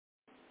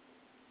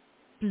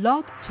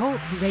Blog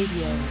Talk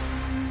Radio.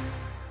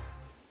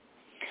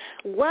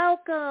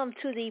 Welcome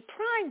to the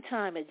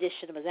primetime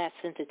edition of That's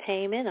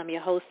Entertainment. I'm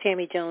your host,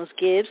 Tammy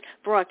Jones-Gibbs,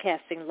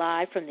 broadcasting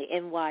live from the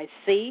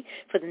NYC.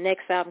 For the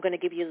next hour, I'm going to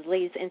give you the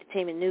latest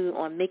entertainment news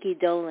on Mickey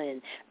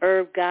Dolenz,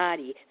 Irv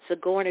Gotti,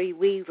 Sigourney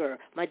Weaver,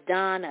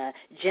 Madonna,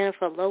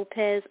 Jennifer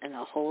Lopez, and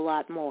a whole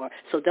lot more.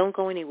 So don't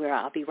go anywhere.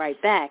 I'll be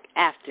right back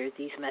after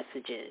these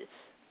messages.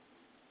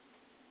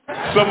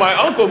 So my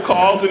uncle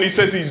calls and he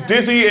says he's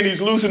dizzy and he's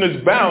losing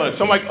his balance.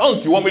 I'm like,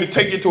 Unc, you want me to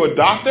take you to a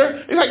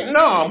doctor? He's like,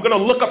 no, I'm going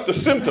to look up the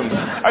symptoms.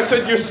 I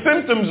said, your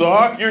symptoms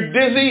are you're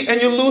dizzy and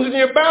you're losing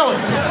your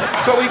balance.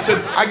 So he said,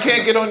 I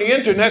can't get on the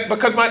internet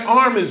because my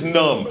arm is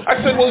numb. I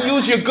said, well,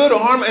 use your good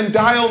arm and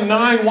dial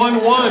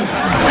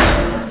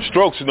 911.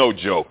 Stroke's no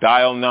joke.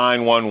 Dial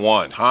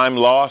 911. Time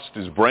lost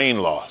is brain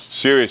lost.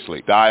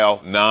 Seriously,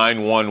 dial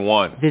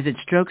 911. Visit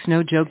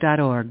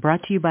strokesnojoke.org,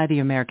 brought to you by the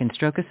American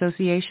Stroke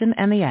Association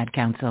and the Ad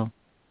Council.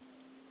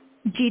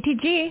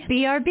 GTG,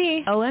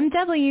 BRB,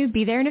 OMW,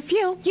 be there in a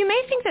few. You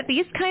may think that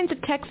these kinds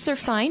of texts are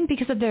fine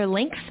because of their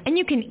links, and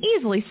you can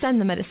easily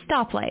send them at a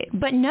stoplight.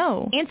 But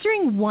no,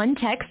 answering one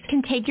text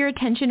can take your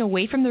attention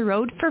away from the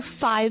road for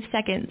 5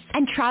 seconds.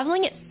 And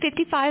traveling at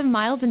 55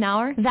 miles an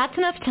hour, that's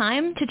enough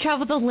time to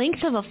travel the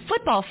length of a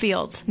football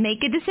field.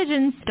 Make good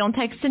decisions, don't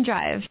text and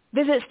drive.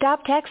 Visit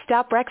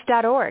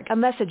StopTextStopWrecks.org, a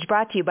message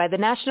brought to you by the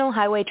National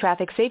Highway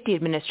Traffic Safety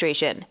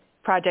Administration,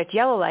 Project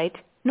Yellow Light,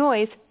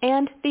 Noise,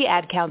 and the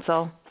Ad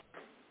Council.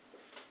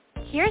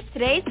 Here's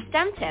today's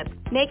STEM tip.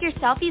 Make your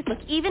selfies look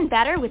even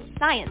better with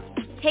science.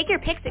 Take your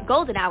pics at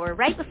golden hour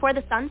right before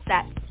the sun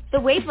sets. The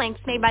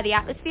wavelengths made by the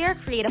atmosphere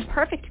create a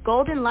perfect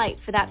golden light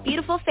for that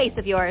beautiful face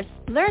of yours.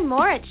 Learn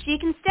more at She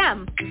Can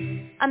STEM.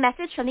 A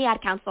message from the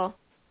Ad Council.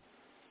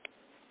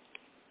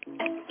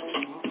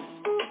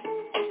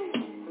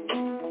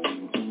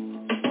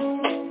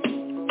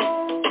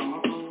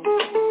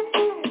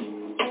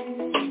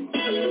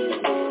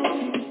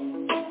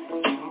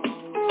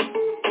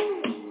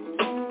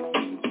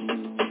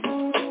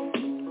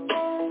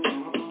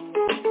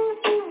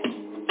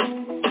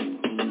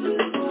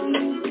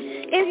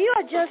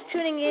 Just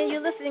tuning in,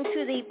 you're listening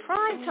to the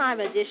primetime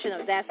edition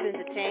of That's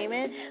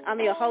Entertainment. I'm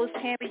your host,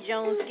 Tammy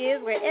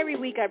Jones-Gibbs, where every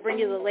week I bring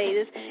you the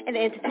latest in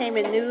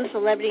entertainment news,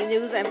 celebrity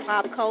news, and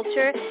pop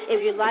culture.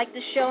 If you like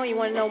the show and you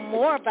want to know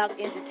more about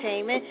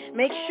entertainment,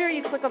 make sure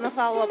you click on the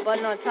follow-up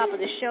button on top of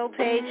the show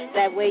page.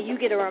 That way you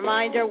get a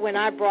reminder when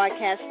I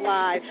broadcast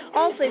live.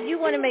 Also, if you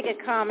want to make a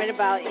comment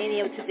about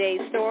any of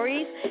today's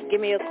stories, give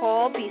me a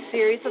call. Be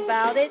serious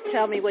about it.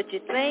 Tell me what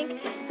you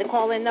think. The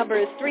call-in number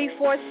is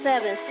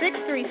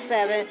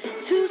 347-637-2656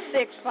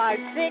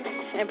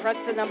 and press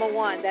the number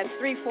 1. That's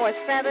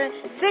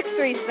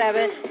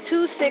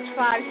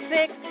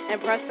 347-637-2656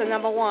 and press the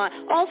number 1.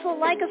 Also,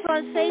 like us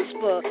on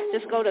Facebook.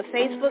 Just go to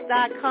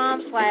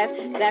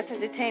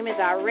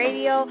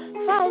facebook.com/that'sentertainment.radio.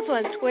 Follow us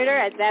on Twitter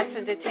at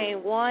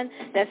that'sentertain1.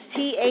 That's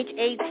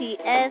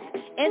THATS,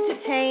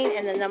 entertain,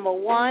 and the number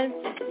 1.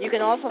 You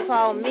can also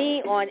follow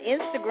me on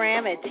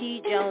Instagram at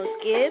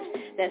TJonesGibbs.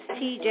 That's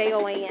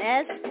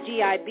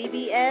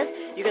TJONSGIBBS.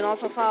 You can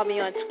also follow me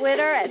on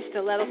Twitter at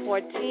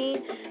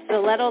Stiletto14.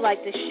 Stiletto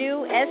like the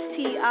shoe,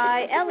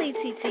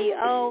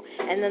 STILETTO,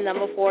 and the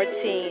number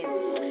 14.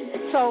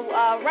 So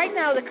right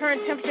now the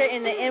current temperature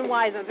in the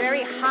NY is a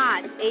very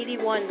hot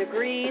 81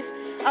 degrees.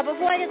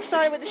 Before I get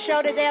started with the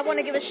show today, I want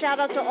to give a shout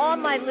out to all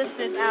my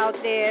listeners out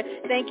there.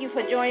 Thank you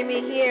for joining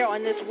me here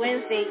on this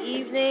Wednesday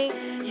evening.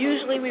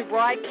 Usually we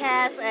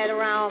broadcast at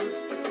around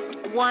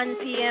 1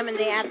 p.m. in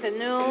the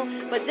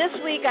afternoon, but this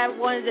week I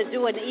wanted to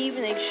do an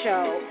evening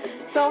show.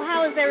 So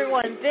how has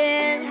everyone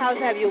been? How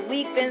has your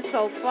week been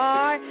so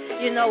far?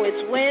 You know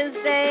it's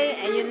Wednesday,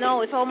 and you know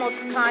it's almost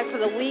time for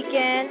the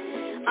weekend.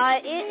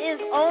 It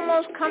is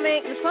almost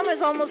coming, the summer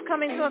is almost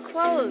coming to a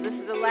close. This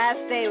is the last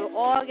day of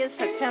August.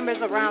 September's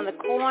around the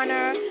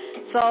corner.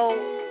 So,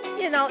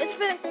 you know, it's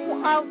been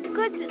a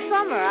good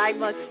summer, I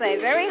must say.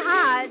 Very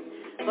hot,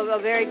 but a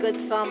very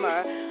good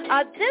summer.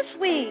 This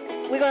week,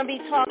 we're going to be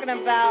talking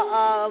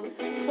about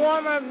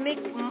former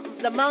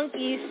the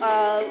Monkees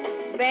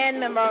band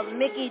member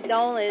Mickey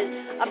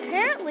Dolenz.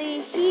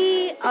 Apparently,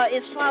 he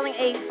is filing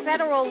a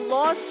federal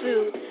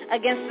lawsuit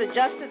against the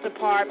Justice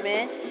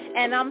Department,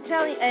 and I'm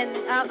going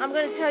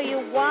to tell you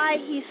why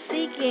he's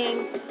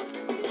seeking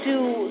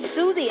to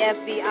sue the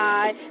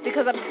FBI,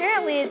 because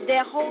apparently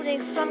they're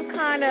holding some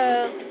kind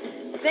of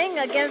thing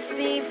against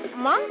the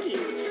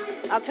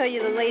Monkees. I'll tell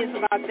you the latest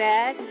about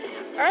that.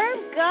 Irv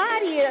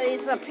Gotti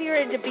is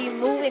appearing to be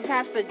moving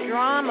past the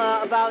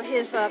drama about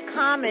his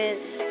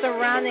comments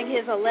surrounding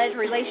his alleged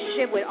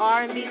relationship with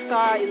R&B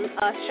star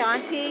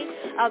Ashanti.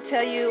 I'll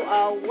tell you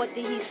what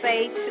did he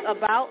say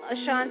about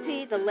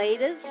Ashanti, the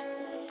latest.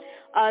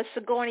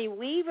 Sigourney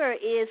Weaver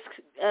is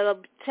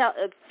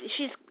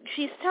she's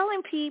she's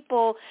telling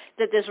people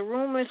that there's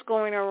rumors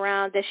going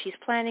around that she's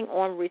planning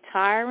on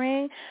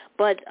retiring,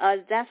 but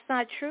that's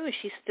not true.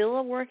 She's still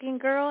a working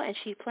girl, and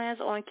she plans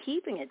on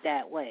keeping it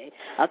that way.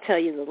 I'll tell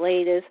you the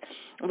latest.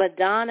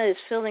 Madonna is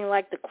feeling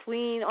like the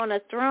queen on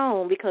a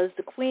throne because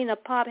the queen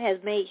of pop has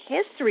made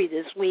history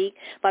this week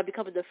by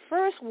becoming the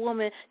first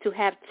woman to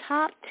have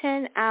top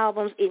 10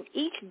 albums in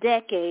each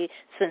decade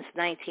since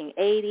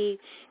 1980.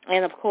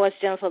 And, of course,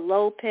 Jennifer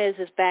Lopez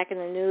is back in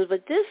the news,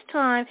 but this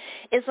time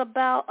it's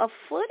about a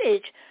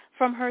footage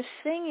from her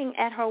singing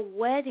at her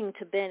wedding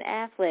to Ben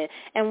Affleck,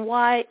 and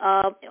why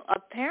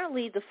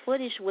apparently the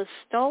footage was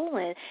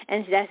stolen,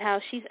 and that's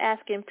how she's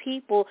asking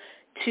people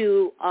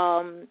to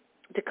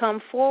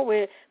come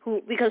forward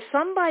because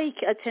somebody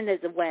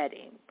attended the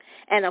wedding.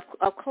 And,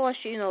 of course,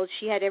 you know,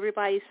 she had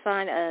everybody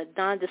sign a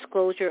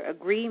non-disclosure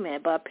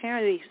agreement, but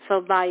apparently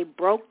somebody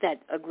broke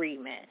that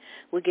agreement.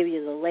 We'll give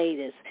you the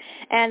latest.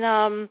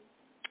 And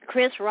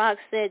Chris Rock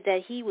said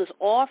that he was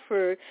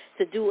offered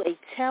to do a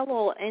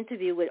tell-all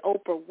interview with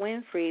Oprah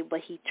Winfrey,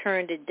 but he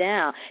turned it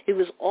down. He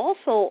was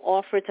also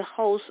offered to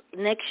host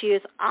next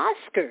year's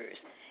Oscars,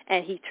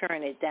 and he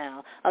turned it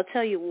down. I'll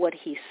tell you what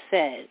he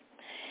said.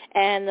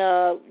 And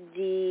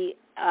the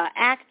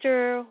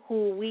actor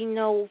who we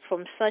know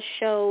from such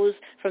shows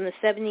from the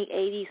 70s,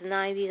 80s,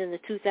 90s, and the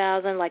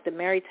 2000s, like the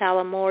Mary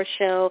Tyler Moore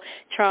Show,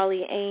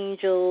 Charlie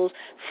Angels,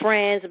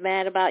 Friends,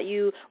 Mad About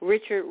You,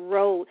 Richard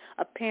Roth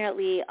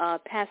apparently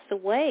passed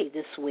away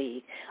this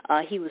week.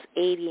 He was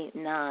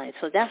 89.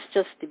 So that's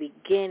just the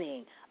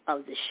beginning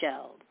of the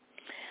show.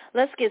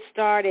 Let's get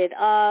started.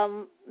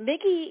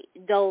 Mickey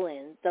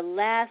Dolenz, the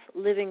last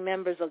living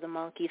members of the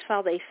Monkees,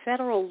 filed a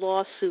federal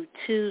lawsuit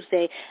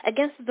Tuesday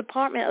against the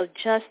Department of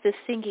Justice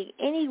seeking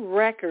any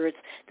records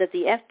that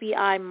the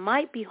FBI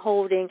might be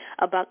holding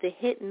about the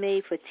hit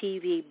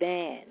made-for-TV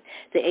band.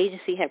 The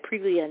agency had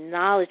previously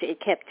acknowledged it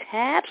kept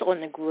tabs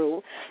on the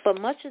group, but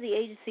much of the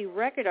agency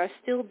records are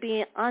still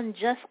being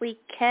unjustly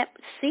kept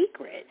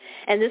secret.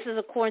 And this is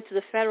according to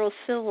the federal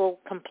civil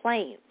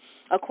complaint.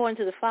 According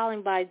to the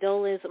filing by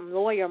Dolenz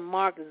lawyer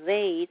Mark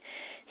Zaid,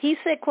 he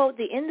said, quote,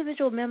 the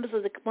individual members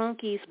of the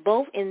Monkees,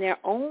 both in their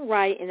own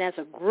right and as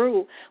a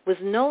group, was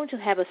known to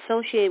have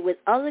associated with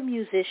other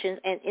musicians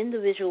and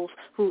individuals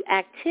whose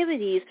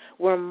activities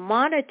were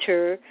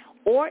monitored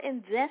or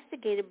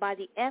investigated by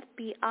the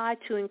FBI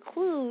to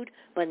include,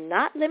 but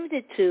not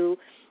limited to,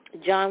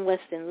 John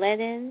Weston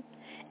Lennon,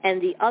 and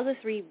the other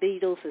three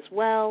Beatles as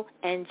well,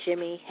 and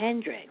Jimi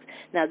Hendrix.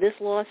 Now, this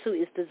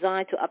lawsuit is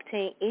designed to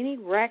obtain any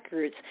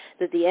records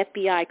that the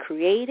FBI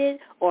created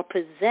or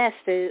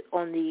possessed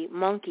on the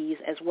Monkees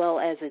as well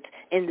as its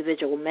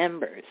individual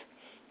members.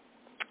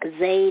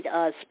 Zaid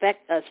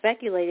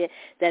speculated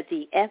that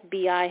the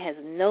FBI has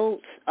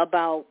notes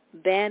about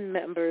band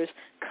members'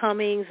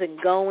 comings and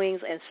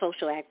goings and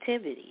social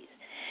activities.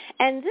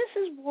 And this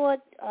is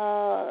what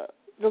the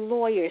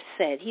lawyer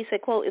said. He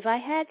said, quote, if I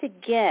had to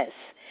guess,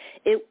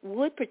 it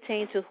would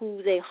pertain to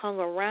who they hung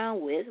around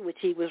with, which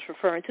he was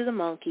referring to the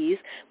Monkees,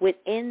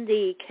 within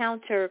the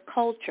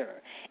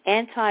counterculture,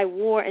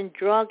 anti-war and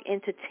drug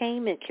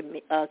entertainment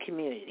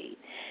community.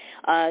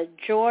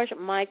 George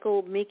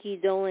Michael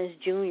Mickey Dolenz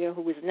Jr.,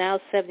 who is now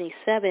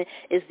 77,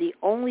 is the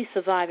only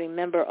surviving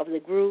member of the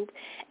group,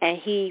 and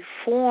he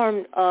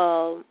formed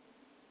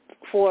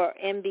for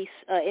NBC,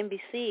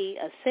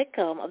 a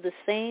sitcom of the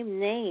same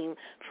name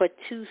for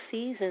 2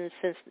 seasons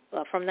since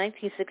from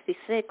 1966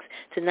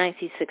 to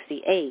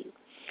 1968.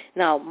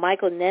 Now,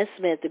 Michael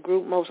Nesmith, the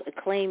group's most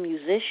acclaimed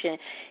musician,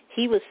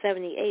 he was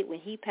 78 when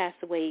he passed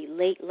away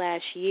late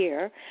last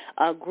year.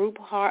 Group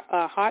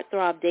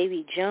heartthrob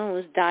Davy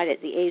Jones died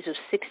at the age of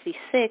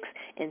 66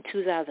 in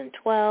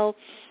 2012.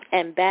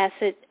 And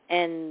Bassett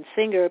and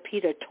singer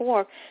Peter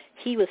Tork,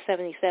 he was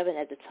 77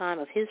 at the time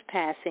of his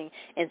passing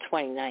in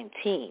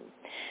 2019.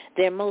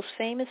 Their most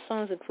famous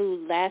songs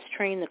include Last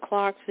Train to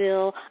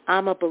Clarksville,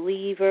 I'm a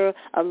Believer,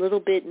 A Little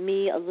Bit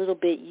Me, A Little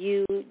Bit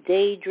You,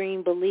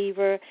 Daydream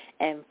Believer,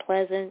 and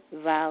Pleasant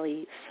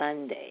Valley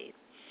Sunday.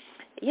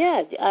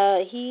 Yeah,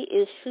 he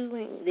is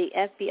suing the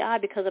FBI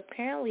because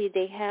apparently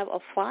they have a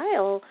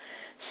file.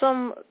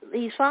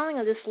 He's filing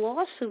this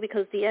lawsuit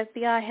because the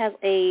FBI has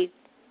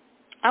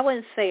I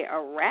wouldn't say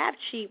a rap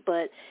sheet,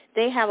 but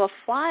they have a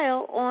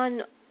file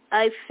on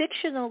a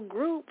fictional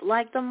group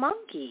like the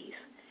Monkees.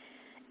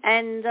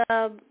 And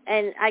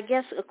I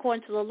guess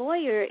according to the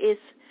lawyer,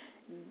 it's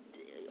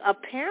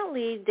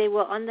apparently they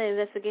were under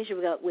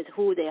investigation with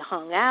who they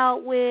hung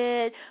out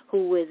with,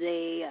 who were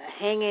they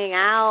hanging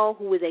out,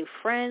 who were they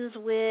friends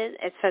with,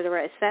 et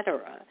cetera, et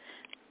cetera.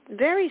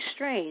 Very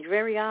strange,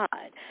 very odd.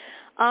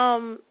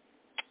 Irv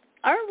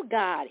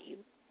Gotti,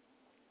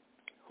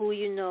 who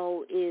you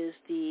know is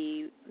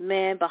the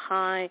man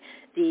behind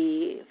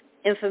the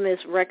infamous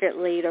record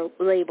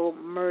label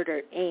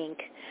Murder, Inc.,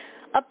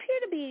 appear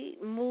to be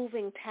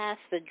moving past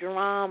the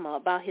drama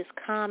about his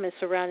comments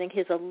surrounding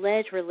his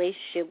alleged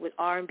relationship with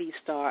R&B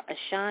star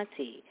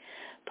Ashanti,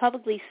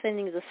 publicly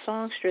sending the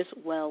songstress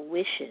well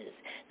wishes.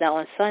 Now,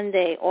 on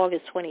Sunday,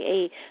 August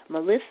 28,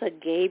 Melissa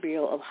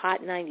Gabriel of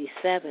Hot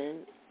 97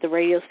 the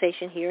radio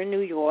station here in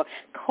New York,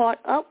 caught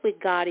up with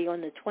Gotti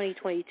on the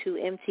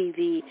 2022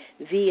 MTV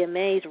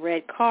VMA's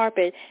red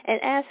carpet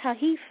and asked how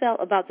he felt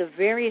about the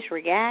various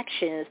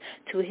reactions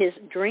to his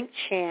Drink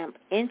Champ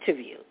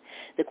interview.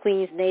 The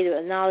Queens native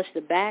acknowledged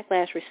the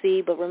backlash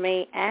received but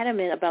remained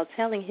adamant about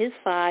telling his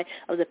side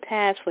of the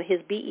past for his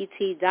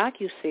BET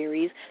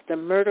docuseries, The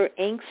Murder,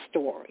 Inc.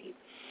 story.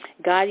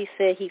 Gotti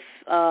said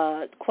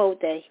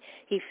quote, that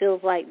he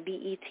feels like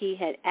BET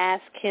had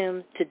asked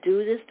him to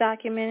do this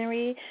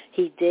documentary.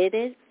 He did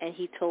it, and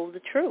he told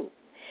the truth.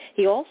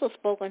 He also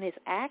spoke on his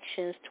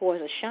actions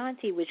towards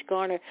Ashanti, which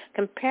garnered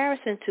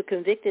comparison to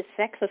convicted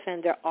sex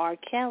offender R.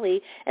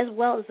 Kelly, as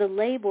well as the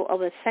label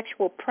of a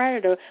sexual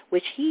predator,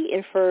 which he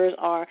infers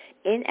are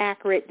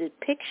inaccurate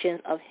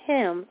depictions of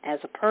him as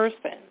a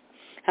person.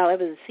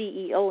 However, the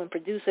CEO and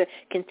producer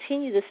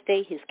continued to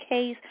state his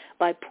case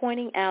by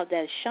pointing out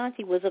that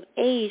Ashanti was of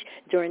age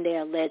during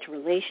their alleged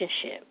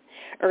relationship.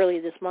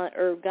 Earlier this month,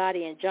 Irv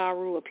Gotti and Ja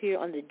Rule appeared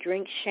on the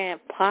Drink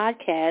Champ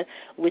podcast,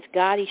 with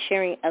Gotti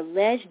sharing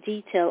alleged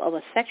detail of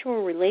a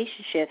sexual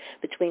relationship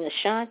between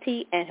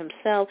Ashanti and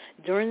himself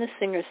during the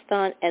singer's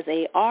stunt as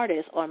an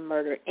artist on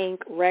Murder, Inc.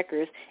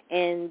 records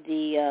in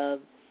the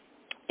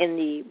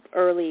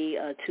early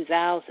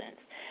 2000s.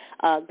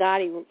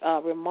 Gotti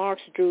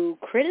remarks drew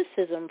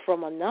criticism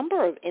from a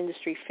number of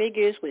industry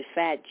figures, with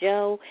Fat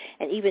Joe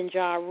and even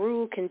Ja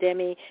Rule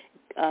condemning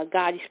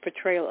Gotti's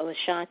portrayal of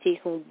Ashanti,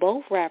 whom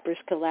both rappers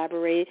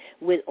collaborated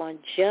with on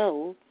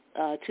Joe's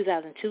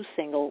 2002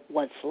 single,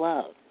 What's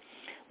Love.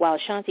 While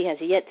Ashanti has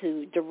yet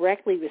to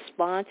directly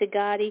respond to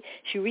Gotti,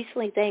 she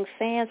recently thanked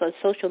fans on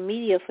social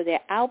media for their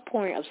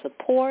outpouring of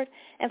support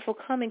and for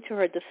coming to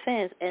her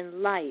defense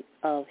in light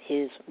of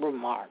his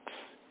remarks.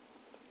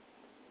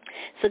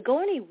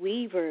 Sigourney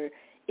Weaver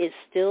is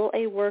still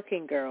a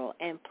working girl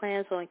and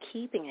plans on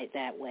keeping it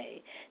that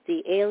way.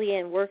 The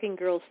alien working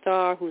girl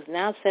star, who's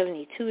now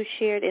 72,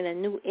 shared in a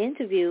new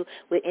interview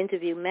with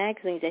Interview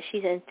magazine that she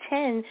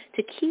intends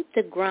to keep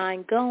the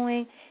grind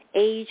going,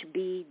 age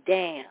be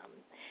damned.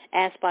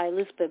 Asked by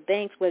Elizabeth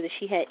Banks whether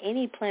she had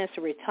any plans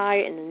to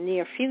retire in the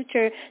near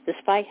future,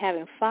 despite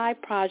having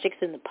 5 projects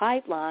in the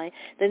pipeline,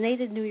 the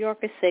native New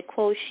Yorker said,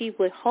 quote, she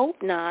would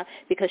hope not,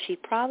 because she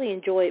probably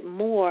enjoyed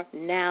more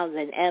now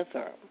than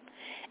ever.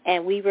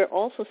 And Weaver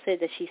also said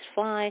that she's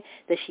fine,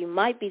 that she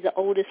might be the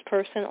oldest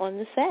person on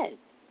the set.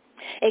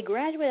 A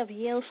graduate of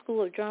Yale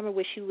School of Drama,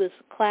 where she was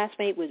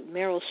classmate with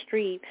Meryl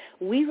Streep,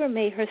 Weaver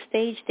made her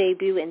stage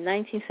debut in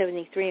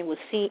 1973 and was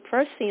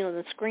first seen on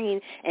the screen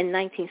in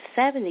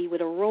 1970 with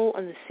a role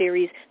on the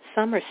series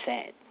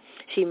Somerset.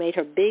 She made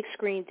her big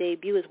screen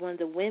debut as one of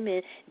the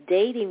women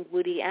dating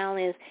Woody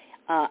Allen's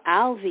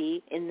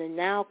Alvy in the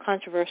now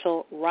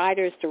controversial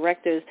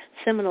writers-directors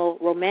seminal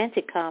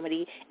romantic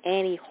comedy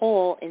Annie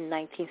Hall in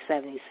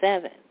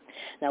 1977.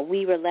 Now,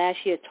 Weaver last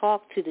year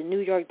talked to the New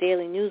York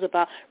Daily News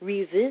about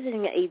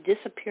revisiting a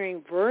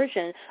disappearing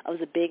version of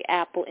the Big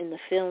Apple in the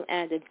film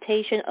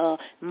adaptation of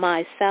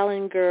My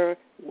Salinger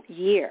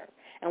Year,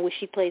 in which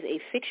she plays a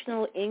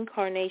fictional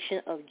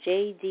incarnation of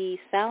J.D.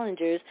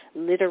 Salinger's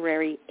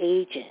literary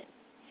agent.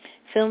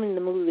 Filming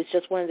the movie was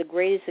just one of the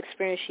greatest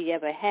experiences she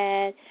ever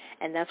had,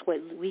 and that's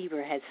what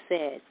Weaver had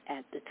said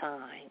at the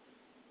time.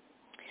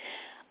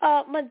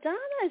 Madonna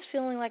is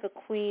feeling like a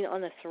queen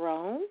on the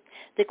throne.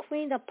 The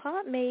Queen of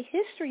Pop made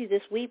history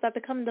this week by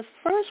becoming the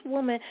first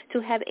woman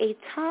to have a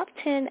top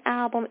 10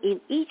 album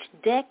in each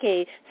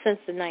decade since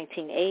the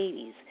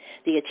 1980s.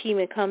 The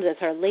achievement comes as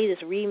her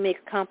latest remix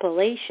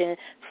compilation,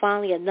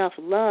 Finally Enough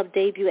Love,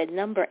 debuted at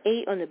number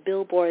 8 on the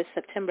Billboard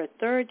September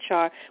 3rd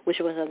chart, which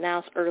was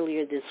announced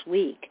earlier this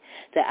week.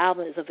 The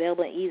album is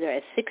available in either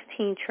a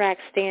 16-track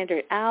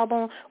standard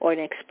album or an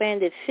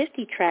expanded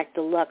 50-track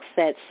deluxe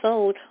set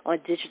sold on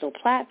digital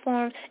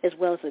platforms, as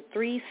well as a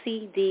 3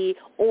 CD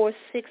or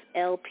 6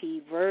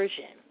 LP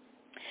version.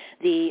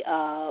 This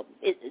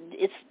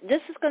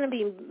is going to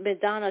be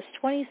Madonna's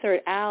 23rd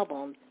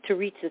album to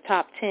reach the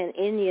top 10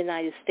 in the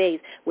United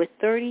States, with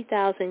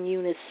 30,000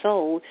 units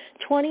sold,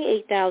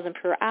 28,000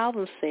 per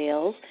album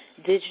sales,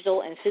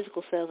 digital and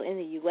physical sales in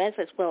the U.S.,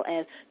 as well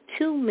as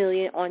 2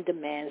 million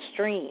on-demand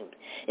streamed.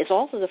 It's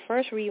also the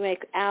first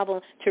remake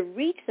album to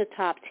reach the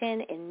top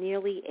 10 in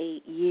nearly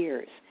 8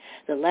 years.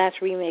 The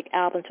last remake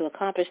album to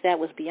accomplish that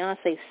was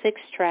Beyonce's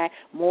 6-track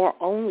More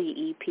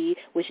Only EP,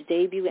 which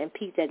debuted and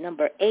peaked at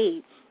number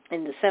 8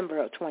 in December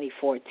of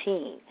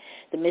 2014.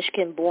 The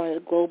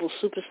Michigan-born global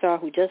superstar,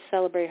 who just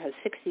celebrated her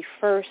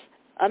 64th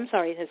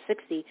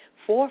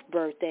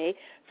birthday,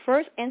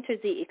 first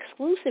entered the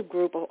exclusive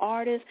group of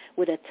artists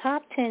with a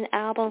top 10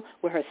 album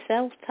with her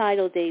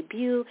self-titled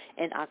debut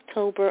in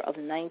October of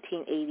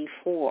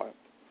 1984.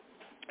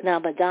 Now,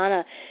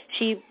 Madonna,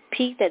 she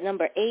peaked at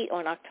number 8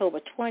 on October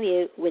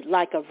 20th with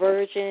Like a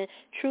Virgin,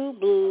 True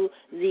Blue,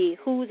 the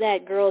Who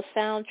That Girl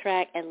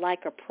soundtrack, and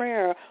Like a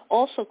Prayer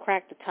also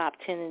cracked the top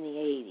 10 in the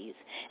 80s.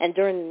 And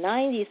during the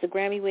 90s, the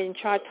Grammy-winning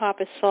chart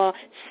topper saw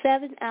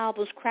 7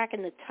 albums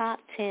cracking the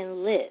top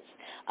 10 list.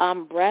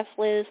 I'm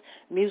Breathless,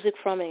 music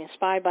from and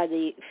inspired by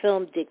the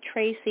film Dick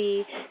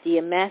Tracy, The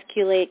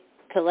Immaculate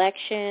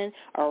collection,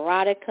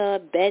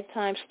 erotica,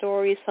 bedtime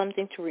stories,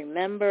 something to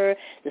remember,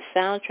 the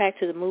soundtrack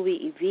to the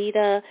movie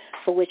Evita,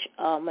 for which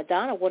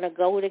Madonna won a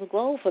Golden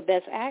Globe for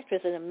Best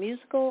Actress in a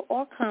Musical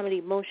or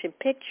Comedy Motion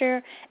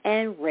Picture,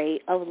 and Ray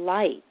of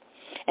Light.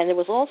 And there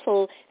was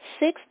also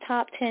 6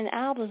 top 10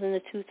 albums in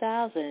the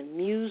 2000s: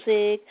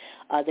 Music,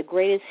 The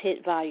Greatest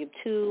Hit Volume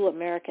 2,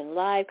 American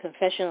Life,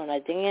 Confession on a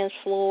Dance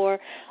Floor,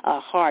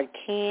 Hard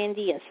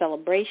Candy, and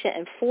Celebration,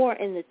 and 4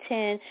 in the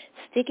 10,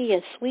 Sticky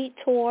and Sweet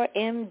Tour,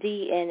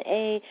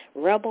 MDNA,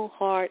 Rebel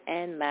Heart,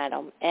 and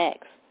Madam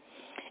X.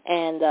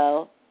 And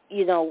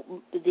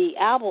the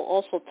album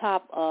also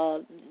topped,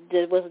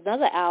 there was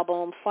another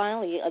album,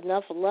 finally,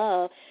 Enough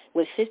Love,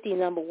 with 50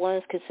 number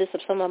ones, consists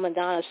of some of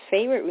Madonna's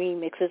favorite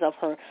remixes of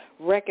her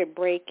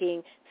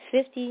record-breaking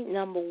 50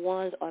 number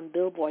ones on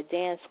Billboard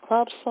Dance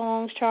Club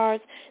Songs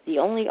charts, the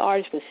only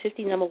artist with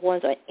 50 number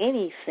ones on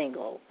any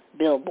single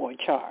Billboard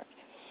chart.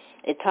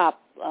 It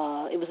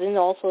was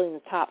also in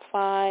the top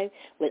 5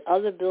 with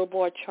other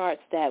Billboard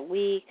charts that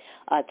week,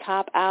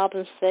 top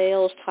album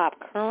sales, top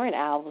current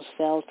album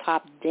sales,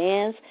 top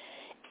dance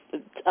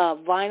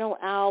vinyl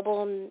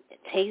album,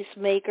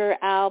 Tastemaker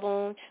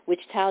album, which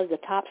tallied the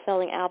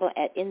top-selling album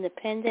at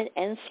independent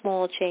and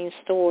small chain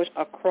stores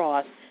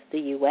across the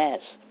U.S.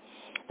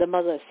 The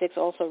Mother of 6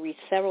 also reached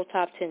several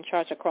top 10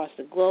 charts across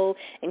the globe,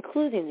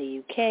 including the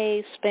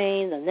UK,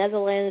 Spain, the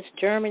Netherlands,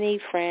 Germany,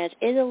 France,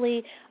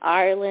 Italy,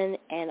 Ireland,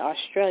 and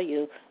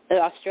Australia,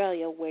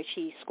 where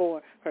she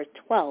scored her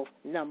 12th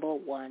number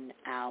 1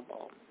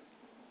 album.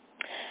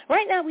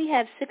 Right now we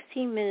have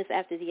 16 minutes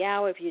after the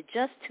hour. If you're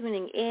just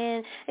tuning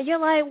in and you're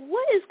like,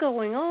 what is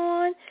going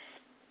on?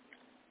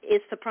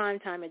 It's the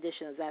primetime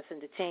edition of That's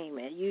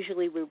Entertainment.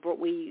 Usually we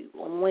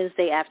on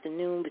Wednesday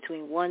afternoon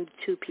between 1 to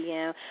 2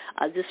 p.m.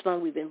 This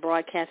month we've been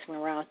broadcasting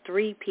around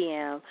 3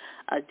 p.m.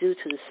 Due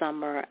to the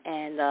summer,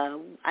 and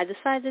I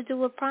decided to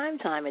do a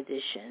primetime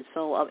edition.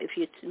 So if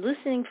you're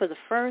listening for the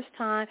first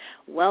time,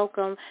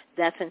 welcome.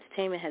 That's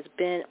Entertainment has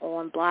been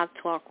on Blog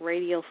Talk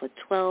Radio for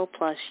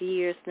 12-plus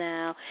years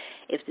now.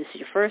 If this is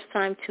your first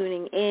time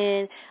tuning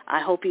in, I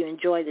hope you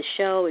enjoy the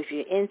show. If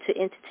you're into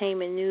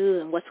entertainment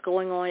news and what's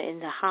going on in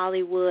the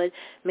Hollywood,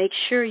 make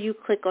sure you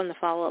click on the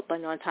follow-up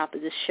button on top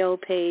of the show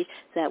page.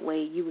 That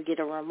way you will get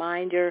a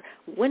reminder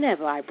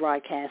whenever I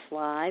broadcast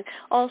live.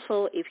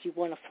 Also, if you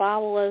want to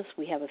follow us,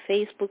 we have a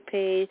Facebook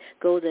page.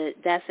 Go to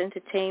That's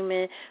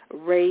Entertainment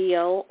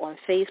Radio on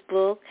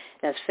Facebook.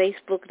 That's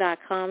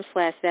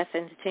facebook.com/That's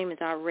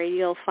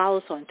Entertainment.radio. Follow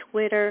us on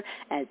Twitter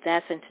at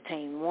That's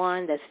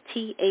Entertain1. That's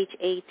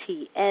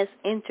THATS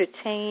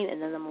Entertain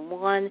and the number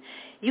 1.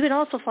 You can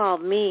also follow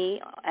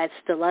me at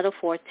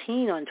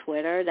Stiletto14 on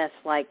Twitter. That's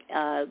like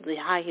the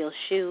high heel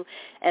shoe,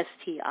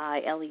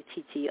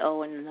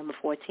 STILETTO and the number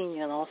 14. You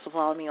can also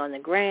follow me on the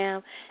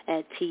gram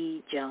at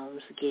T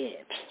Jones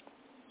Gibbs.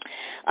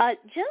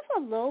 Jennifer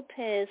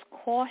Lopez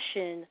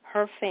cautioned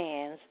her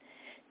fans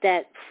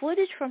that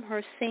footage from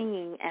her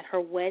singing at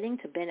her wedding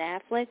to Ben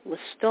Affleck was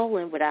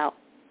stolen without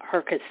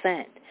her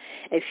consent.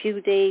 A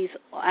few days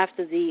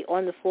after the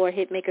on-the-floor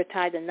hitmaker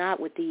tied the knot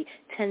with the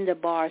Tender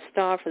Bar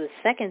star for the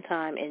second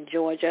time in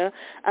Georgia,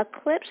 a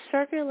clip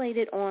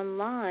circulated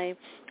online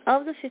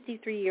of the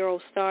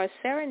 53-year-old star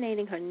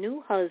serenading her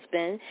new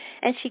husband,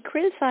 and she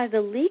criticized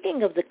the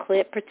leaking of the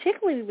clip,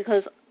 particularly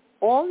because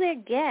all their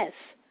guests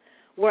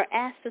were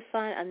asked to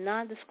sign a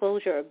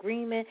non-disclosure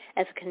agreement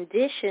as a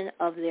condition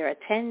of their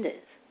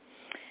attendance.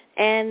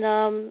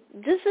 And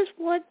this is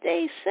what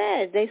they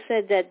said. They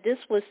said that this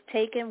was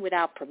taken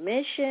without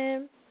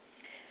permission.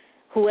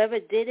 Whoever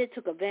did it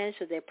took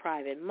advantage of their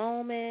private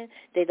moment.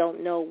 They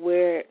don't know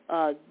where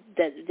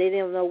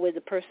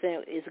the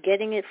person is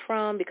getting it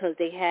from because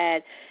they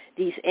had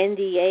these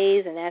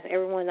NDAs and asked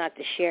everyone not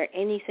to share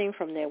anything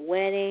from their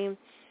wedding.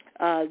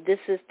 This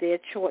is their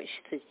choice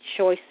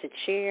to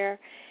share.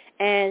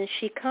 And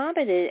she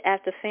commented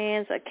after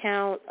fans'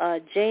 account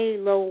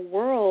J-Lo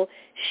World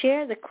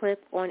shared the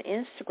clip on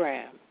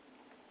Instagram.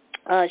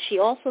 She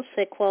also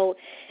said, quote,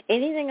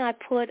 anything I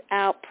put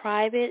out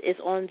private is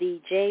on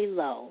the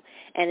J-Lo,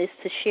 and it's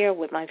to share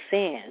with my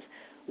fans,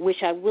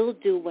 which I will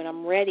do when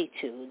I'm ready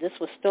to. This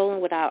was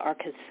stolen without our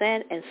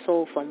consent and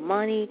sold for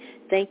money.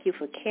 Thank you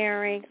for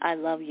caring. I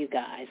love you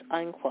guys,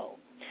 unquote.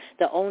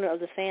 The owner of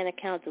the fan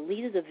account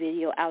deleted the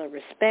video out of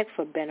respect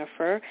for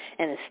Bennifer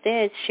and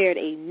instead shared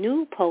a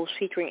new post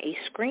featuring a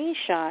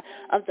screenshot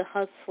of the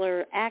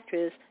Hustler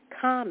actress'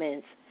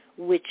 comments,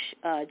 which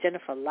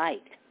Jennifer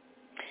liked.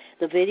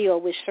 The video,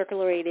 which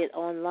circulated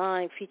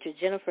online, featured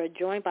Jennifer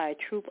joined by a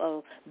troupe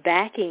of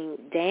backing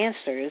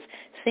dancers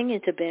singing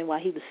to Ben while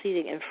he was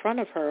seated in front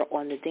of her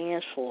on the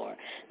dance floor.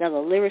 Now, the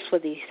lyrics for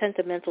the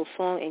sentimental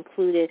song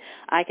included,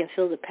 I can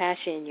feel the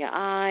passion in your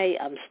eye,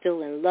 I'm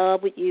still in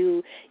love with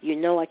you, you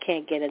know I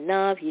can't get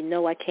enough, you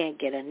know I can't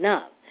get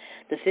enough.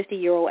 The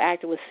 50-year-old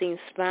actor was seen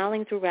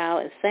smiling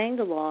throughout and sang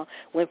along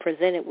when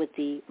presented with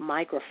the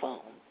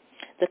microphone.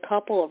 The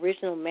couple's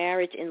original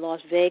marriage in Las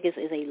Vegas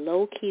is a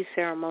low-key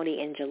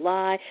ceremony in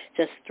July,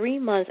 just 3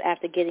 months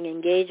after getting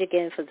engaged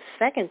again for the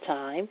second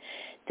time.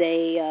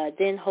 They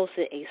then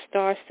hosted a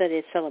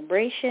star-studded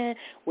celebration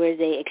where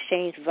they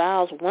exchanged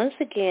vows once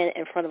again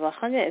in front of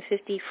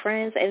 150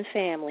 friends and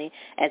family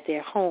at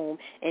their home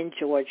in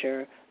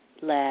Georgia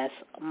last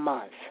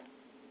month.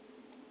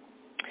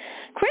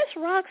 Chris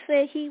Rock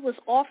said he was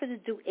offered to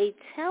do a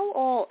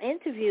tell-all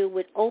interview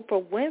with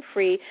Oprah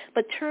Winfrey,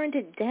 but turned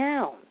it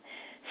down.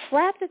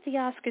 Slapped at the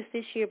Oscars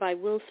this year by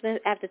Will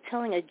Smith after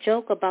telling a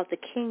joke about the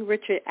King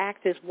Richard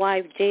actor's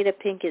wife, Jada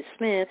Pinkett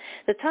Smith,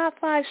 the top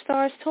 5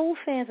 stars told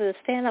fans at a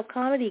stand-up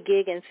comedy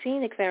gig in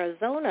Phoenix,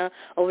 Arizona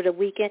over the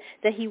weekend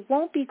that he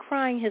won't be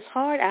crying his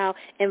heart out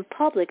in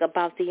public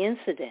about the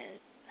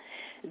incident.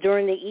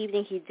 During the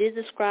evening, he did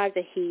describe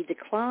that he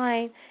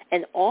declined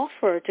an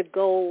offer to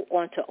go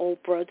onto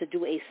Oprah to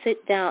do a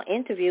sit-down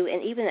interview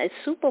and even a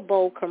Super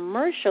Bowl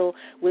commercial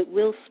with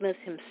Will Smith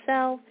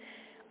himself.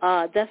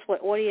 That's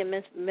what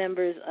audience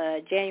members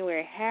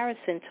January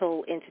Harrison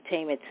told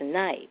Entertainment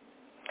Tonight.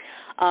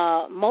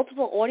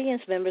 Multiple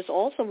audience members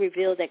also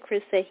revealed that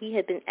Chris said he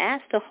had been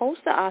asked to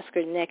host the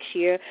Oscars next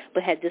year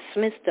but had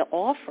dismissed the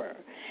offer.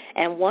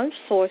 And one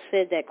source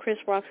said that Chris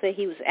Rock said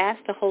he was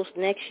asked to host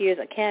next year's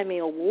Academy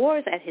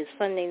Awards at his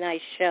Sunday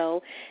night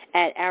show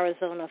at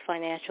Arizona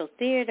Financial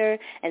Theater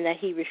and that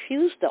he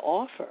refused the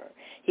offer.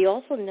 He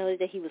also noted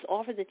that he was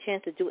offered the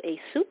chance to do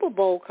a Super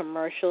Bowl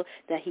commercial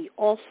that he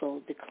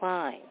also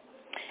declined.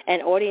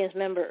 An audience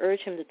member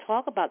urged him to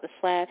talk about the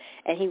slap,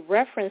 and he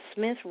referenced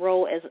Smith's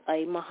role as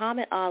a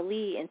Muhammad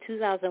Ali in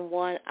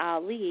 2001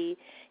 Ali.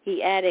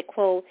 He added,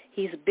 quote,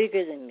 "He's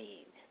bigger than me.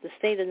 The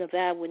state of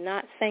Nevada would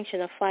not sanction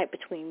a fight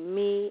between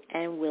me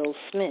and Will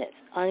Smith,"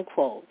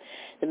 unquote.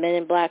 The Men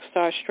in Black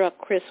star struck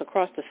Chris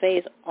across the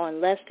face on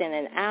less than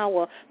an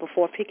hour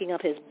before picking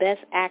up his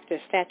Best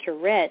Actor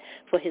statuette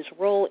for his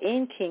role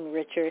in King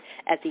Richard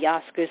at the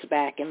Oscars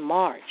back in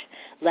March.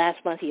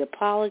 Last month he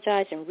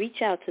apologized and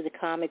reached out to the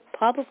comic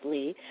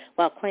publicly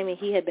while claiming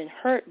he had been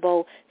hurt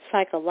both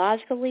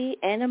psychologically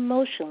and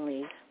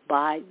emotionally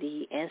by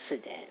the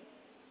incident.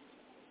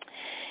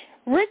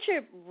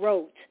 Richard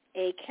Roth,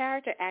 a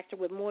character actor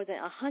with more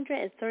than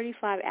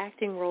 135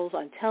 acting roles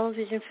on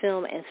television,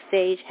 film, and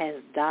stage, has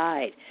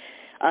died.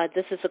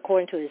 This is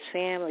according to his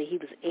family. He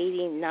was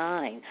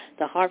 89.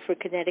 The Hartford,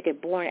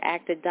 Connecticut-born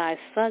actor died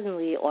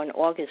suddenly on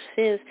August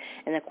 5th,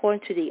 and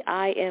according to the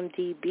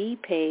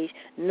IMDb page,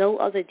 no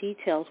other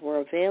details were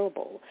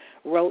available.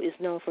 Rowe is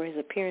known for his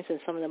appearance in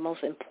some of the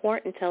most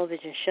important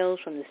television shows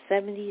from the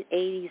 70s,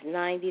 80s,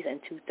 90s, and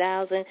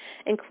 2000,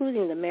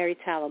 including The Mary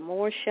Tyler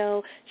Moore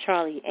Show,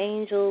 Charlie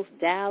Angels,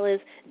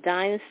 Dallas,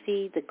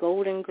 Dynasty, The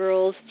Golden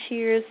Girls,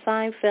 Cheers,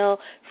 Seinfeld,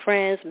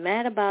 Friends,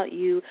 Mad About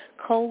You,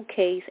 Cold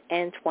Case,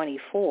 and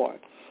 24.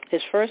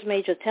 His first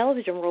major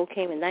television role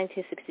came in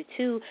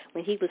 1962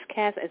 when he was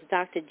cast as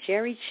Dr.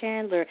 Jerry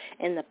Chandler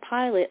in the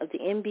pilot of the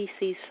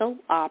NBC soap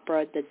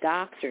opera The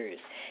Doctors.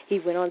 He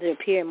went on to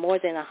appear in more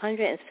than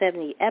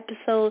 170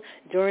 episodes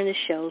during the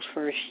show's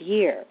first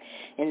year.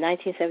 In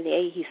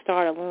 1978, he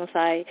starred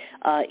alongside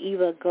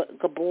Eva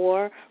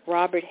Gabor,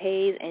 Robert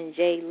Hayes, and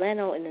Jay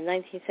Leno in the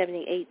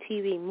 1978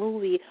 TV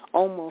movie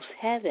Almost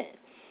Heaven.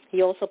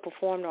 He also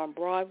performed on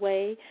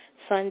Broadway,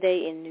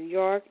 Sunday in New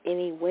York,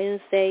 Any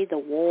Wednesday, The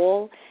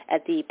Wall,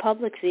 at the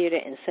Public Theater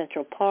in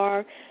Central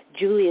Park,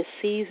 Julius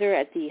Caesar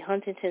at the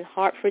Huntington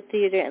Hartford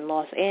Theater in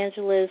Los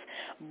Angeles,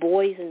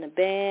 Boys in the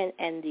Band,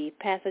 and the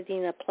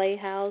Pasadena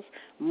Playhouse,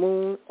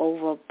 Moon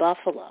Over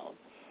Buffalo.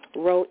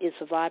 Rowe is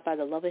survived by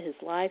the love of his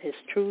life, his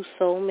true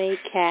soulmate,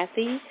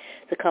 Kathy.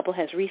 The couple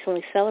has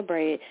recently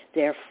celebrated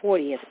their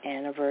 40th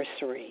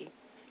anniversary.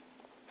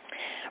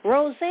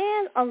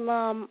 Roseanne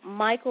alum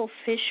Michael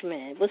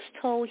Fishman was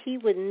told he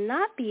would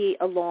not be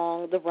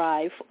along the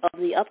ride of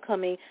the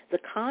upcoming The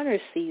Conners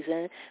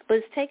season, but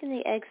is taking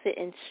the exit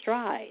in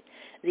stride.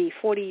 The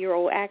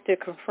 40-year-old actor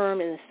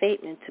confirmed in a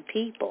statement to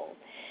People.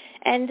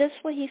 And that's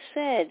what he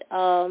said.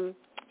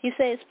 He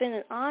said, "It's been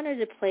an honor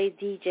to play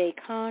DJ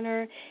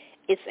Connor.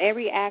 It's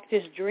every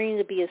actor's dream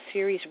to be a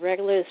series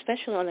regular,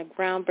 especially on a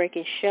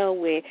groundbreaking show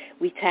where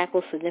we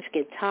tackle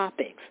significant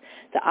topics.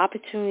 The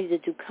opportunity to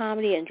do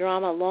comedy and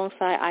drama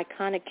alongside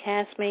iconic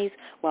castmates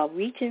while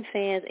reaching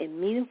fans in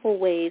meaningful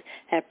ways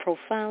have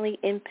profoundly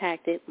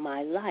impacted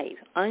my life,"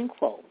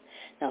 unquote.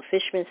 Now,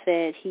 Fishman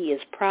said he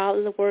is proud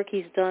of the work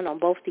he's done on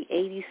both the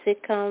 80s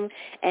sitcom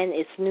and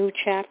its new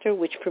chapter,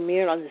 which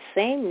premiered on the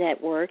same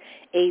network,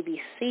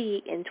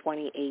 ABC, in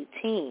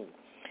 2018.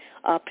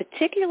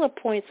 Particular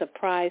points of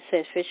pride,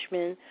 says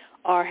Fishman,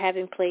 are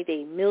having played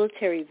a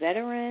military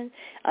veteran,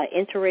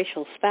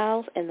 interracial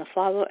spouse, and the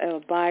father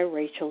of a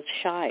biracial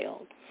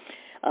child.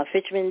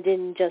 Fishman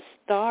didn't just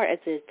star as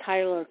the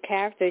Tyler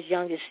character's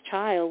youngest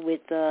child with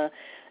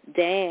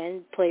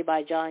Dan, played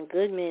by John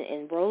Goodman,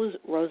 in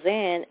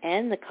Roseanne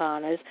and The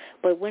Conners,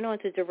 but went on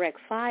to direct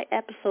 5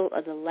 episodes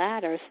of the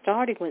latter,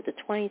 starting with the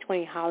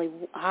 2020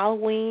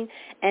 Halloween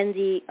and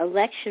the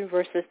election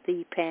versus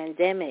the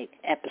pandemic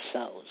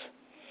episodes.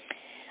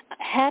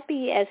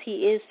 Happy as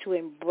he is to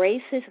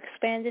embrace his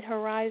expanded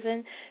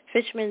horizon,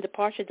 Fishman's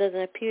departure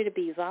doesn't appear to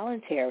be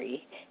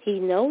voluntary. He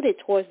noted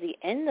towards the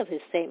end of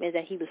his statement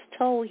that he was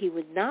told he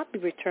would not be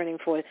returning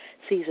for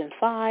Season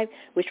 5,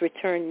 which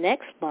returned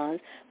next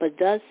month, but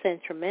does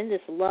send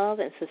tremendous love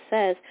and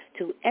success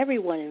to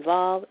everyone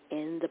involved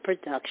in the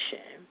production.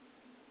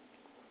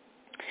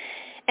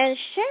 And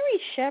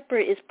Sherry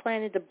Shepherd is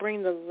planning to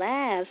bring the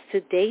laughs to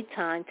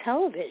daytime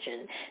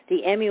television.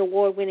 The Emmy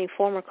Award-winning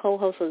former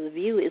co-host of The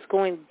View is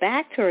going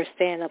back to her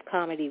stand-up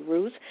comedy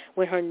roots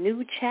when her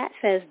new Chat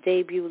Fest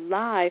debuted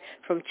live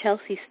from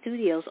Chelsea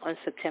Studios on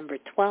September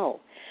 12th.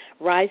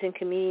 Rising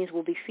comedians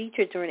will be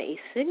featured during a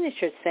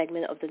signature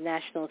segment of the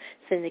national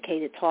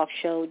syndicated talk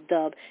show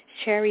dubbed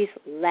Sherry's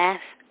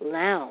Laugh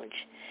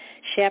Lounge.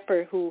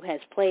 Shepherd, who has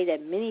played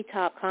at many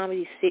top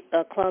comedy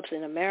clubs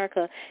in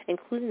America,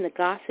 including the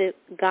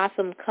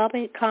Gotham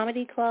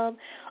Comedy Club,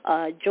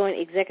 joined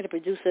executive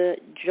producer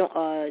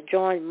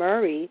John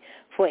Murray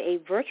for a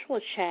virtual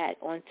chat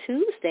on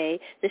Tuesday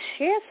to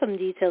share some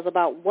details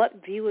about what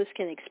viewers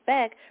can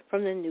expect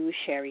from the new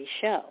Sherry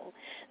show.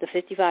 The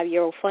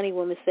 55-year-old funny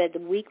woman said the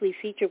weekly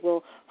feature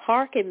will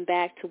harken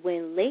back to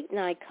when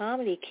late-night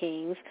comedy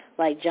kings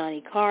like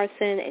Johnny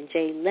Carson and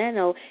Jay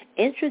Leno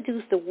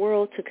introduced the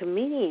world to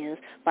comedians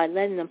by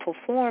letting them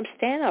perform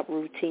stand-up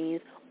routines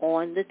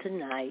on The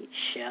Tonight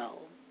Show.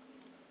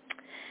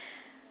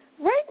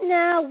 Right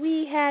now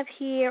we have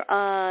here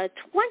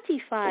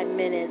 25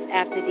 minutes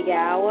after the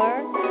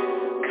hour.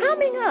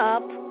 Coming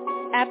up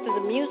after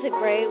the music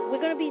break, we're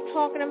going to be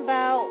talking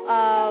about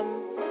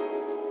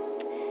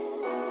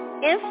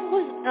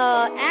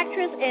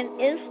actress and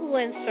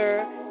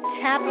influencer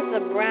Tabitha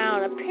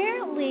Brown.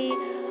 Apparently,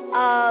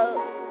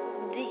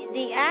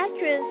 the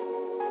actress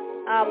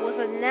was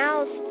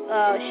announced,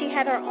 she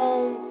had her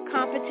own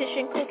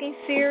competition cooking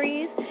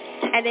series,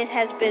 and it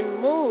has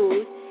been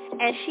moved.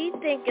 And she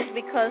thinks it's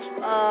because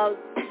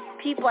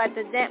people at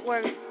the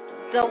network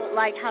don't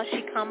like how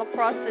she come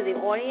across to the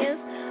audience.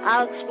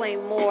 I'll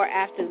explain more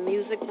after the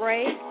music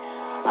break.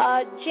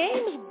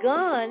 James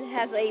Gunn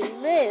has a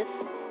list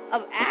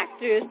of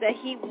actors that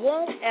he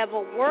won't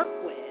ever work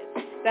with.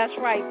 That's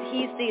right.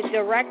 He's the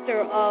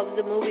director of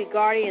the movie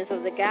Guardians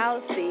of the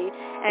Galaxy,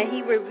 and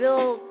he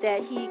revealed that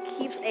he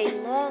keeps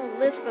a long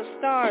list of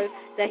stars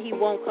that he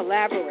won't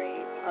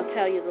collaborate. I'll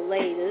tell you the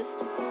latest.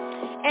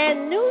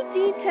 And new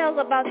details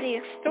about the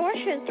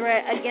extortion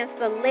threat against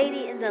the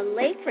Lady in the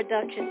Lake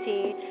production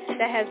team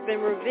that has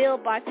been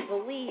revealed by the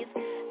police.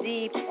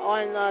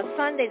 On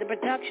Sunday, the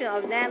production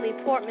of Natalie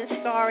Portman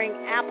starring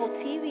Apple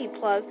TV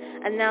Plus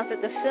announced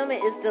that the filming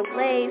is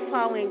delayed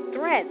following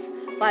threats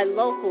by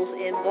locals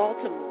in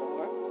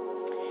Baltimore.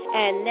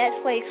 And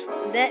Netflix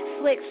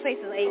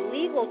faces a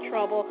legal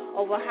trouble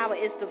over how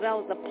it's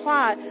developed the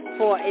plot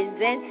for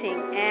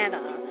Inventing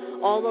Anna.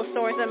 All those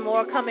stories and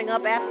more coming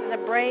up after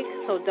the break,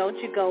 so don't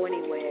you go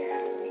anywhere.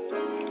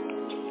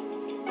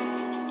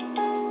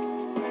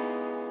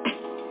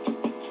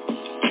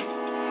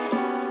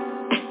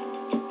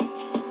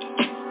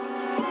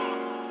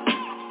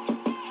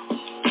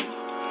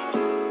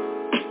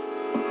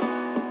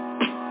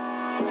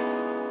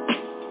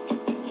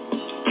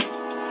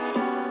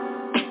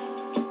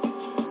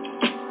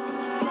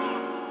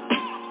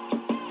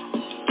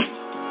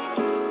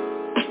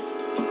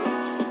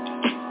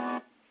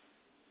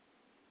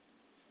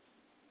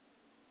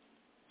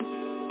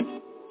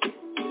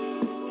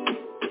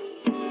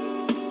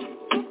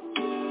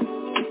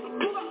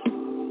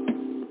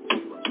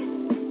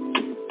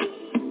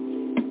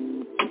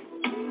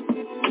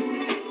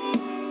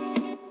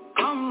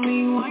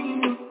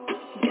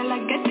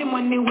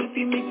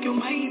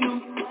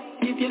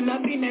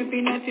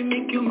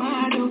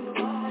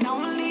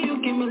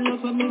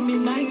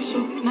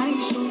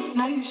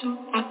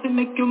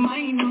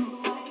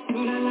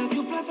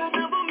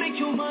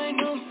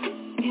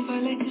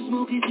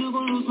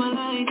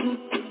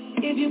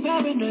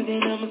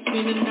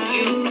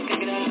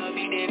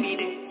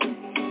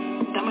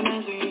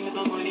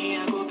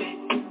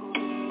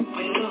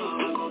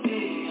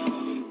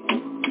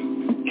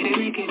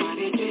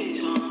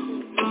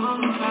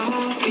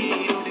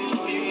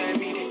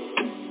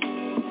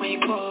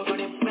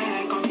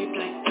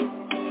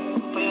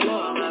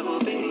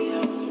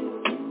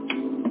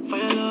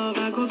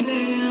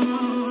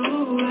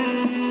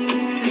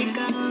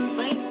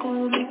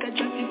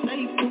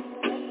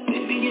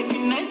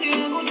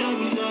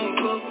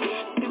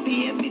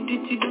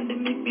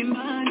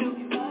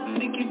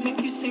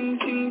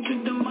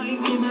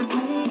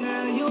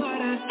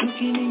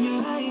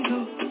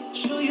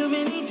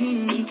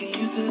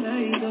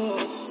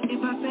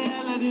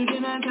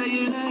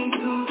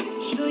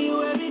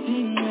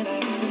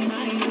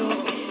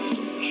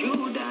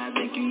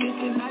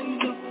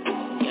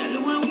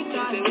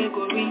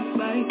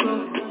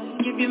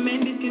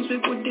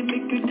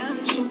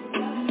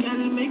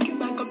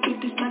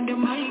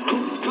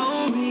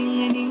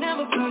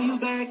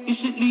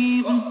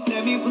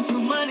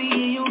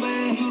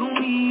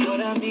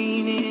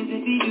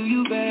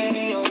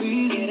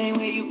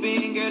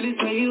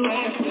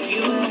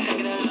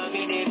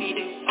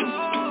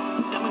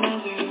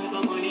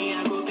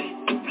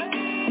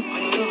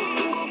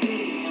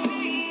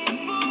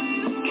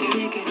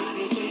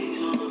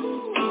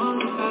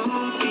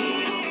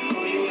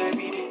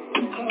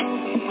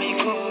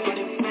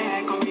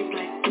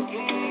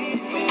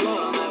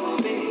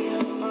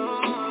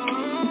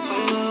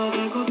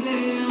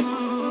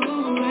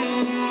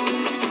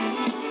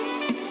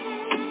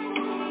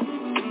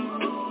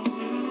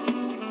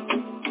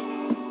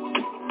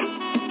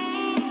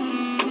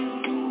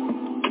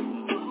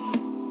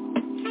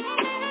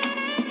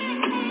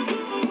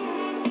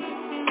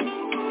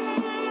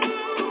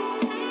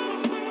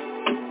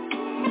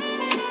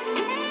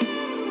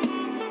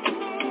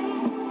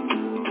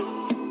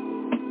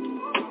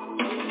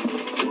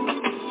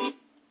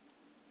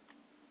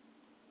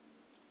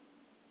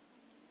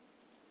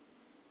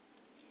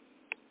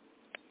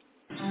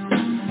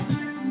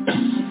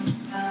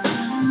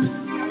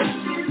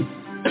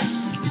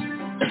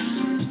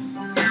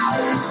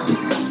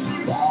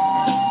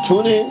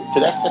 Tune in to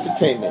That's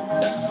Entertainment,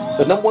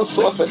 the number one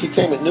source for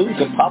entertainment news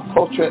and pop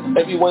culture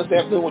every Wednesday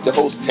afternoon with your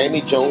host,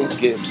 Tammy Jones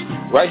Gibbs,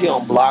 right here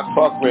on Blog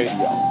Talk Radio.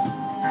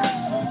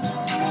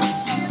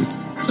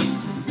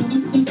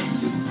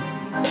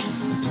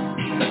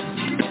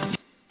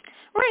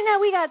 Right now,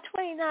 we got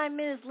 29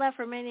 minutes left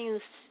remaining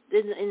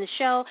in the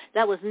show.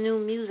 That was new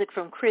music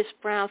from Chris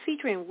Brown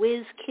featuring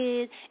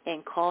WizKid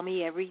and Call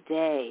Me Every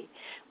Day.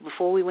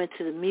 Before we went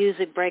to the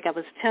music break, I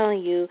was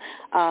telling you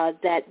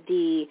that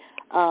the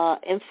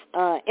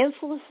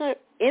influencer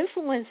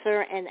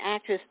and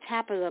actress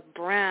Tabitha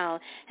Brown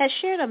has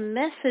shared a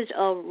message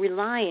of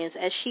reliance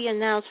as she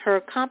announced her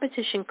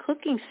competition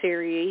cooking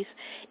series,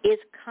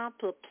 It's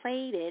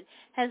Complicated,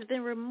 has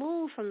been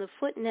removed from the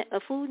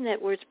Food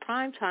Network's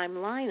primetime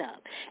lineup.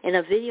 In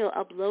a video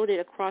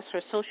uploaded across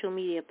her social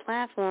media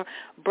platform,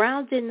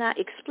 Brown did not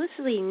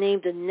explicitly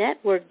name the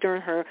network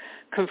during her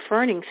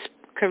confronting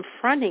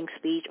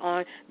speech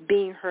on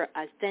being her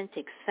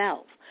authentic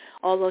self.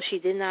 Although she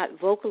did not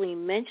vocally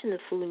mention the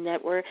Food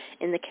Network,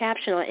 in the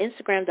caption on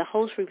Instagram, the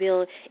host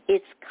revealed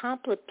It's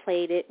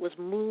Complicated was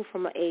moved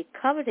from a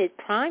coveted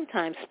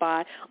primetime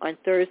spot on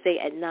Thursday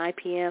at 9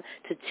 p.m.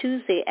 to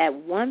Tuesday at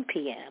 1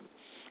 p.m.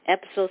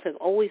 Episodes have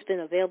always been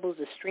available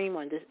to stream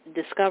on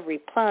Discovery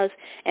Plus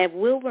and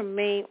will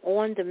remain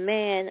on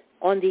demand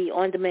on the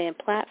on-demand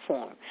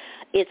platform.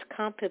 It's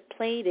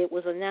Complicated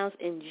was announced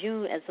in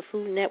June as the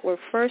Food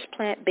Network's first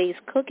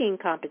plant-based cooking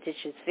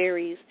competition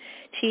series.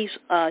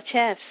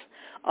 Chefs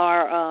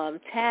are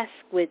tasked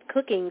with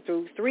cooking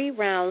through 3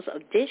 rounds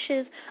of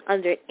dishes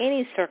under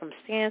any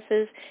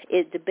circumstances.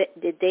 It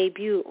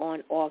debuted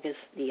on August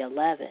the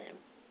 11th.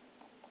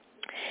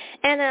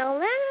 And the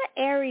Atlanta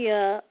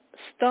area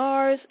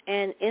stars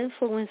and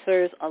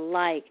influencers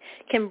alike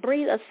can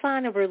breathe a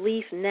sign of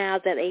relief now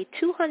that a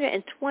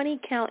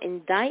 220-count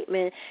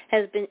indictment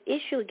has been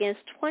issued against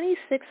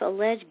 26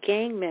 alleged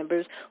gang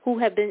members who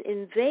have been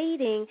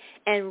invading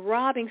and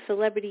robbing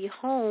celebrity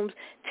homes,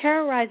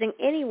 terrorizing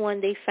anyone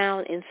they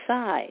found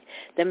inside.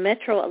 The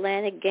Metro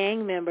Atlanta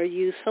gang member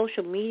used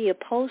social media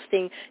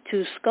posting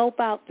to scope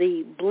out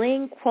the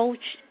bling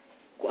quotants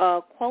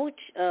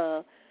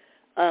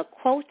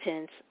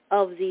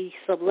of the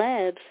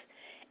celebs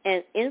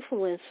and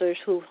influencers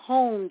whose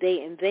home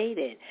they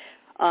invaded.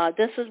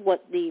 This is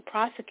what the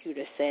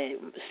prosecutor said.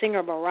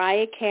 Singer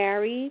Mariah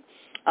Carey,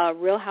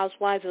 Real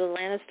Housewives of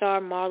Atlanta star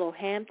Marlo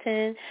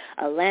Hampton,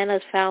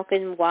 Atlanta's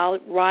Falcon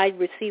wide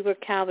receiver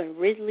Calvin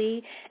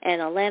Ridley,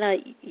 and Atlanta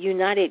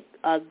United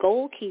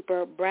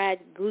goalkeeper Brad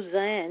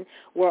Guzan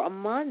were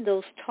among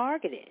those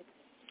targeted.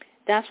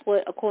 That's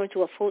what, according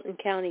to a Fulton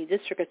County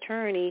District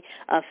Attorney,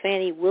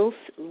 Fannie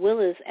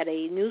Willis, at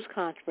a news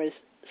conference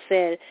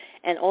said,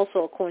 and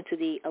also according to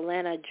the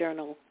Atlanta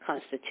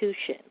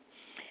Journal-Constitution.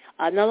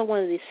 Another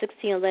one of the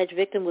 16 alleged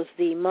victims was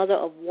the mother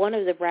of one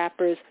of the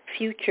rapper's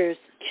Future's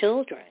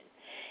children.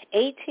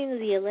 18 of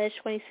the alleged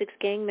 26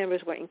 gang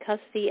members were in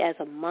custody as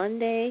of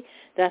Monday.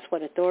 That's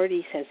what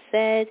authorities have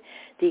said.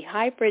 The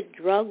hybrid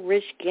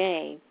drug-rich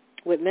gang,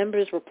 with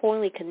members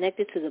reportedly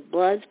connected to the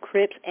Bloods,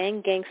 Crips,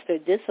 and Gangster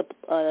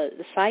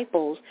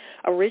Disciples,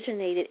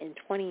 originated in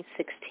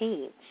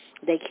 2016.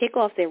 They kick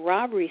off their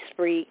robbery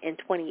spree in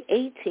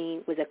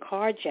 2018 with a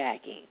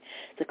carjacking.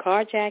 The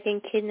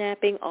carjacking,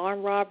 kidnapping,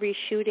 armed robbery,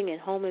 shooting,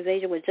 and home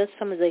invasion were just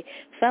some of the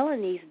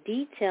felonies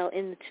detailed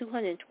in the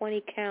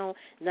 220-count,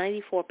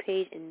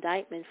 94-page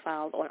indictment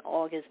filed on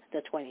August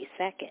the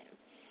 22nd.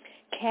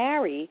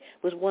 Carey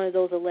was one of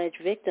those alleged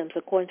victims,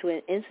 according to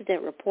an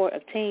incident report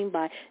obtained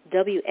by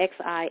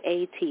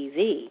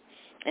WXIA-TV.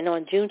 And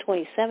on June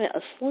 27,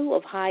 a slew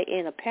of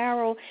high-end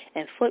apparel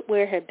and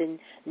footwear had been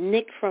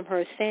nicked from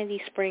her Sandy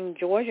Spring,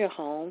 Georgia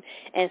home,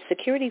 and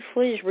security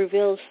footage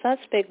reveals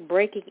suspect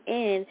breaking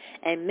in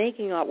and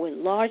making off with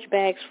large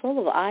bags full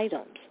of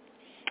items.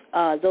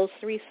 Those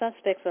 3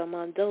 suspects are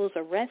among those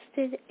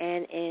arrested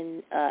and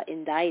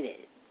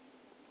indicted.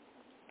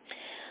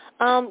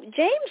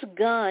 James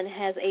Gunn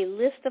has a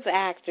list of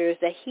actors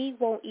that he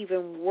won't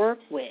even work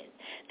with.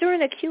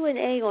 During a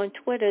Q&A on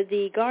Twitter,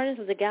 the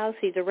Guardians of the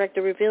Galaxy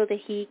director revealed that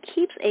he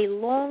keeps a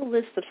long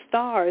list of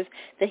stars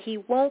that he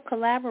won't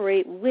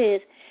collaborate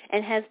with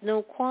and has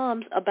no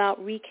qualms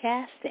about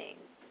recasting.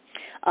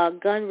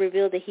 Gunn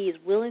revealed that he is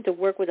willing to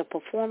work with a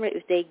performer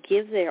if they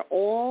give their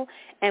all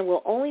and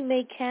will only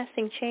make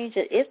casting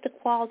changes if the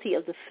quality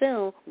of the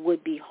film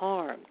would be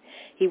harmed.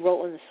 He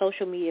wrote on the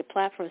social media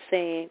platform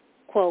saying,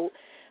 quote,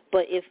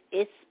 But if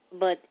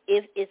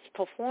it's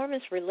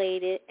performance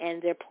related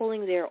and they're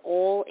pulling their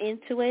all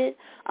into it,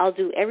 I'll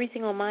do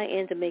everything on my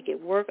end to make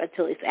it work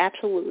until it's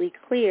absolutely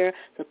clear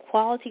the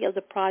quality of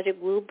the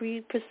project will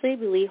be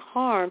perceivably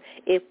harmed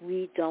if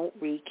we don't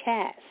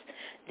recast.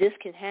 This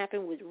can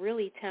happen with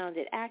really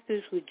talented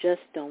actors who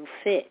just don't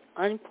fit,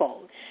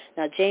 unquote.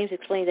 Now, James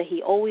explained that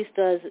he always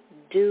does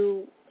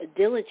due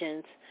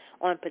diligence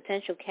on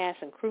potential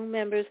cast and crew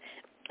members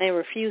and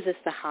refuses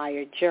to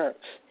hire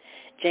jerks.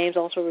 James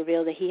also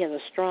revealed that he has a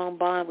strong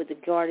bond with the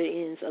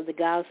Guardians of the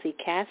Galaxy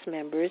cast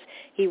members.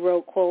 He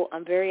wrote, quote,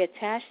 "I'm very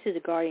attached to the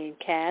Guardian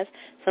cast.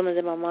 Some of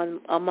them are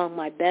among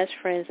my best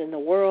friends in the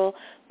world,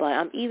 but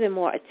I'm even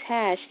more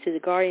attached to the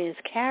Guardians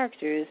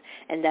characters,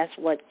 and that's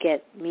what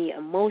gets me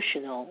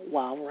emotional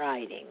while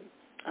writing,"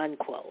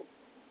 unquote.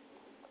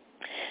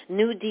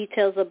 New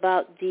details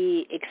about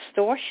the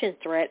extortion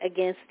threat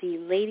against the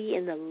Lady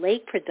in the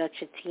Lake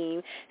production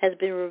team has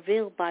been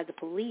revealed by the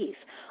police.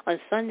 On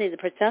Sunday, the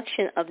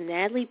production of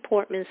Natalie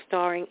Portman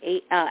starring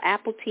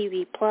Apple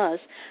TV Plus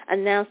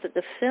announced that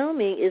the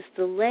filming is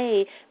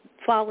delayed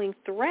following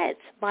threats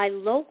by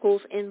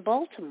locals in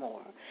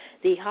Baltimore.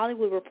 The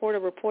Hollywood Reporter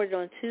reported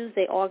on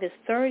Tuesday, August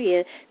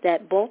 30th,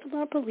 that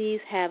Baltimore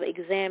police have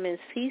examined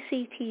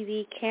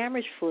CCTV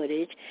camera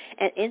footage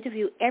and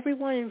interviewed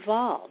everyone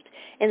involved.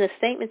 In a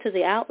statement to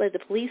the outlet, the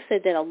police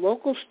said that a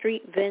local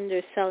street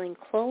vendor selling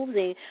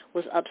clothing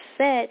was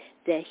upset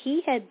that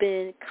he had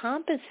been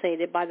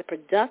compensated by the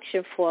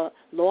production for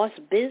lost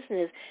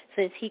business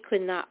since he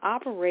could not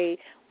operate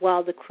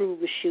while the crew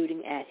was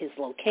shooting at his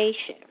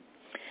location.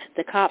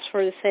 The cops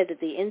further said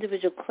that the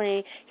individual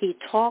claimed he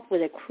talked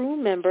with a crew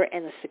member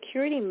and a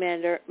security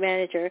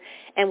manager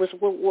and was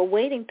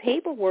awaiting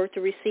paperwork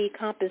to receive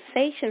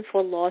compensation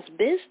for lost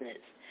business.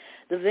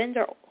 The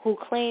vendor, who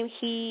claimed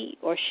he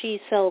or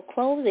she sold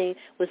clothing,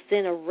 was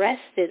then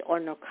arrested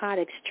on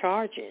narcotics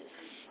charges.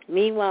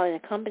 Meanwhile, an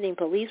accompanying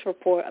police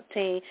report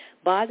obtained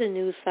by the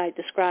news site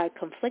described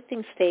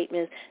conflicting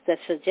statements that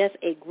suggest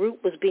a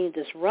group was being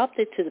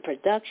disruptive to the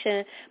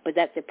production, but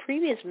that the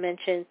previous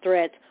mentioned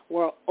threats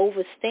were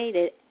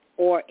overstated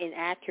or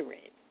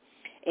inaccurate.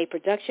 A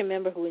production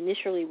member who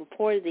initially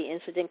reported the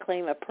incident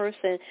claimed a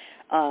person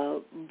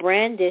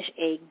brandished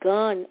a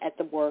gun at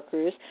the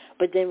workers,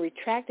 but then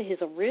retracted his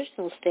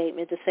original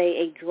statement to say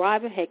a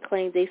driver had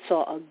claimed they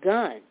saw a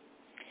gun.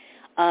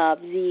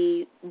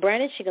 The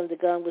brandishing of the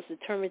gun was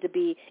determined to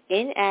be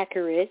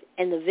inaccurate,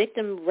 and the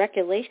victim's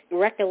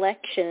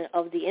recollection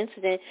of the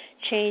incident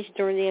changed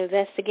during the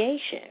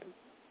investigation,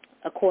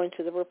 according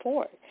to the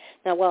report.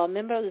 Now, while a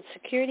member of the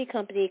security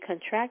company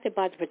contracted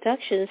by the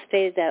production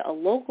stated that a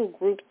local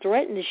group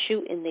threatened to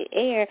shoot in the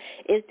air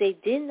if they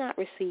did not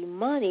receive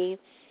money,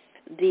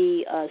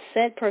 the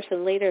said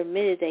person later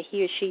admitted that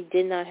he or she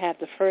did not have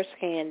the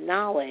first-hand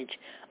knowledge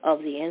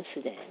of the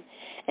incident.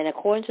 And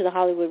according to the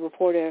Hollywood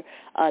Reporter,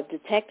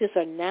 detectives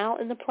are now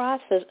in the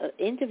process of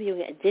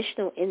interviewing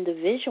additional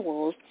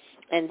individuals,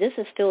 and this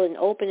is still an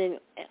opening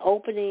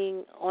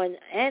on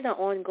and an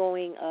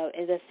ongoing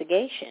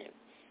investigation.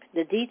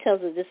 The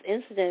details of this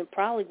incident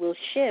probably will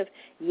shift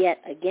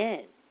yet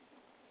again.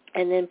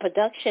 And then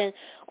production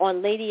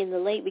on Lady in the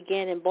Lake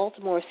began in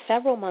Baltimore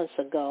several months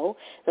ago.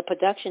 The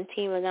production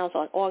team announced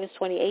on August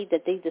 28th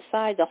that they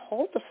decided to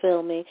halt the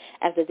filming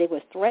after they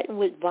were threatened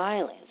with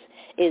violence.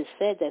 It is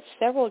said that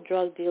several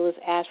drug dealers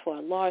asked for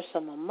a large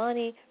sum of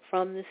money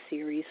from the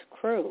series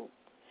crew.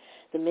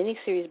 The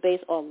miniseries,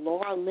 based on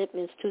Laura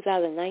Lippman's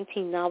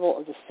 2019 novel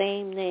of the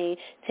same name,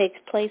 takes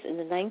place in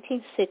the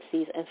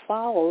 1960s and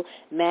follows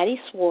Maddie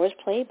Swartz,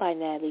 played by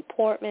Natalie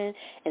Portman,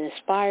 an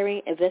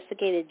aspiring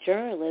investigative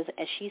journalist,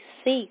 as she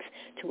seeks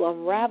to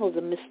unravel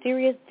the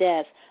mysterious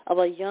death of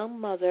a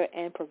young mother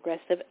and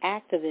progressive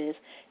activist,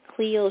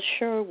 Cleo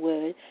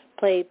Sherwood,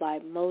 played by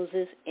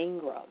Moses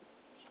Ingram.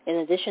 In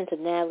addition to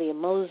Natalie and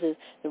Moses,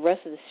 the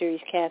rest of the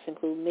series cast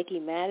include Mickey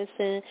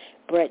Madison,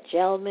 Brett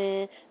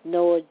Gelman,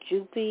 Noah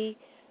Jupe,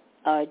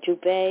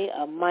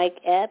 Mike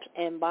Epps,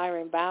 and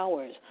Byron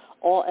Bowers.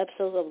 All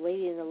episodes of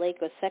Lady in the Lake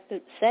are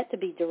set to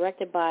be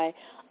directed by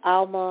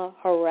Alma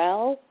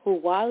Harrell, who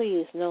widely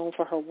is known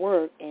for her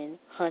work in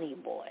Honey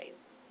Boy.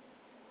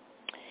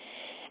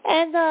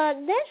 And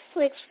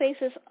Netflix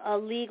faces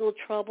legal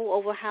trouble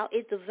over how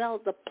it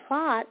developed the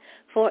plot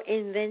for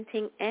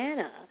Inventing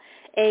Anna.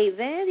 A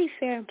Vanity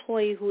Fair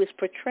employee who is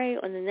portrayed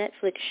on the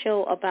Netflix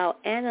show about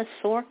Anna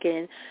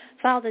Sorkin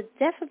filed a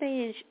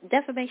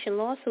defamation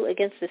lawsuit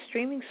against the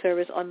streaming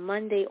service on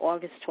Monday,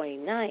 August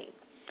 29th.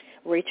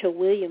 Rachel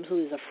Williams,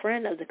 who is a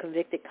friend of the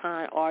convicted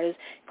con artist,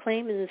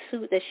 claimed in the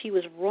suit that she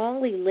was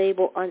wrongly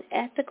labeled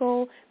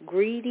unethical,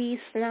 greedy,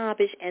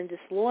 snobbish, and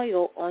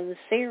disloyal on the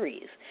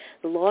series.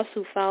 The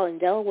lawsuit filed in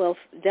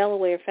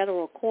Delaware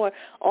federal court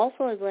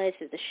also alleged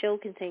that the show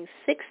contains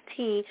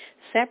 16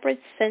 separate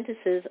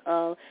sentences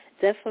of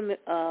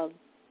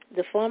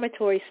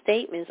defamatory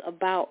statements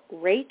about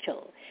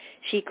Rachel.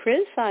 She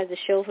criticized the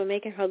show for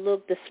making her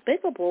look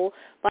despicable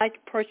by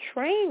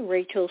portraying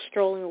Rachel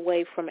strolling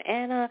away from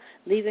Anna,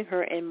 leaving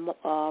her in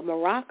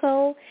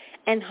Morocco,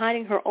 and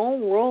hiding her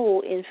own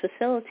role in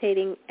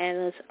facilitating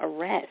Anna's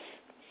arrest.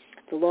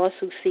 The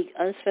lawsuit seeks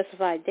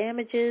unspecified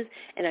damages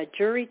and a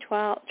jury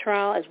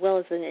trial as well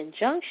as an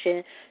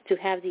injunction to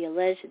have the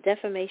alleged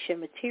defamation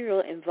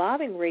material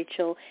involving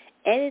Rachel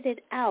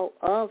edited out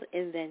of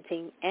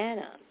Inventing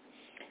Anna.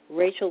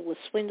 Rachel was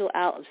swindled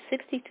out of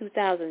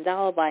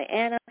 $62,000 by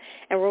Anna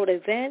and wrote a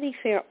Vanity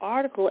Fair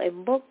article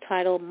and book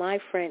titled My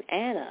Friend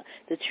Anna,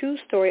 the true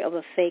story of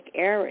a fake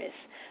heiress,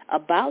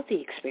 about the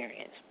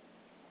experience.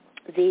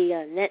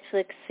 The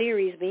Netflix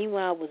series,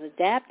 meanwhile, was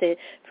adapted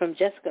from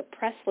Jessica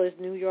Pressler's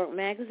New York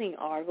Magazine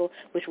article,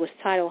 which was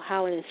titled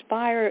How an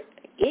Inspired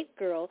It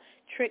Girl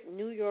Tricked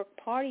New York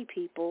Party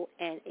People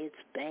and Its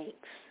Banks.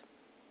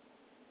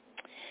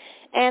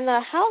 And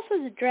House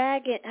of the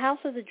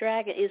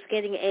Dragon is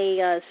getting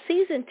a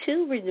Season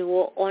 2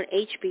 renewal on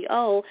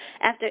HBO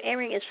after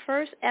airing its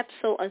first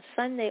episode on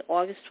Sunday,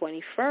 August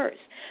 21st.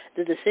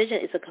 The decision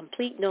is a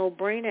complete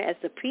no-brainer as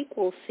the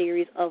prequel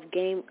series of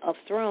Game of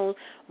Thrones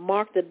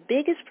marked the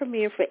biggest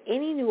premiere for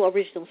any new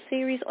original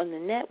series on the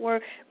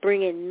network,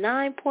 bringing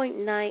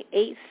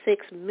 9.986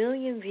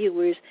 million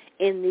viewers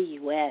in the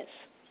U.S.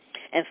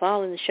 And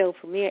following the show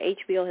premiere,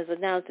 HBO has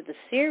announced that the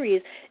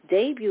series'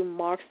 debut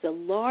marks the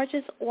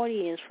largest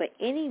audience for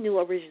any new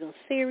original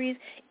series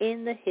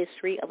in the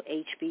history of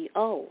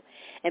HBO.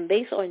 And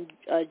based on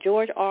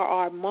George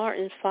R.R.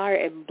 Martin's Fire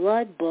and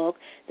Blood book,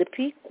 the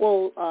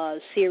prequel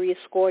series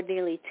scored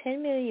nearly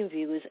 10 million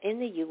viewers in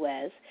the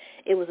U.S.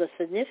 It was a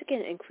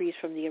significant increase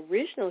from the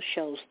original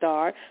show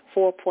star,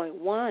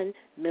 4.1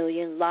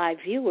 million live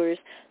viewers,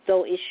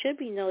 though it should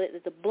be noted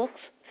that the book's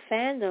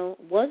fandom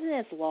wasn't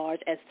as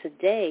large as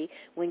today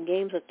when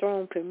Games of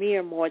Thrones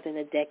premiered more than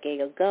a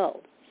decade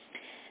ago.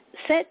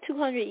 Set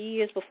 200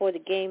 years before the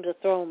Games of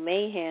Thrones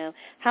mayhem,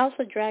 House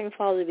of Dragon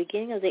follows the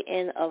beginning of the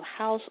end of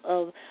House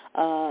of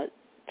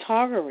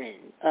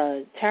Targaryen,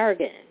 the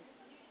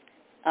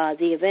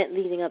event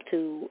leading up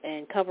to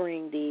and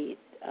covering the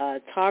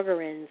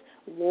Targaryen's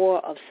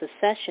War of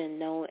Succession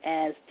known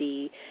as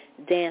the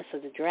Dance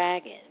of the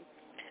Dragon.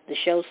 The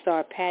show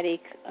starred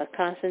Patty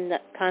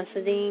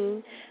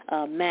Considine,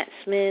 Matt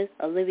Smith,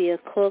 Olivia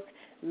Cook,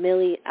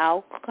 Millie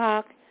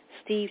Alcock,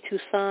 Steve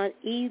Toussaint,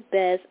 Eve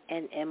Bess,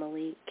 and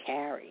Emily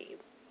Carey.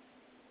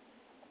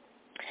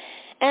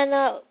 And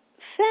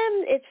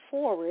Femme It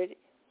Forward,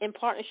 in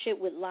partnership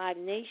with Live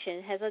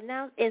Nation, has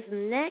announced its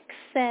next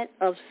set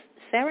of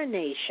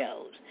serenade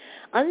shows.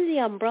 Under the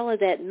umbrella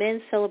that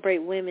Men Celebrate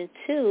Women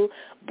too,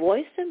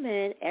 Boyz II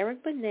Men,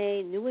 Eric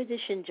Benet, New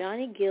Edition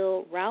Johnny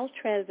Gill, Ralph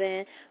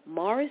Tresvant,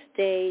 Morris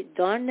Day,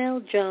 Darnell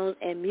Jones,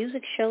 and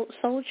Music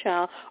Soul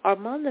Child are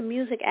among the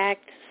music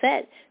acts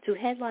set to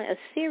headline a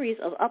series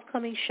of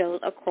upcoming shows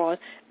across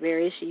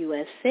various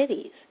U.S.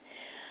 cities.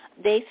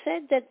 They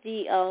said that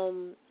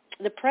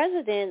the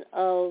president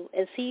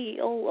and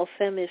CEO of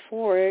Femme It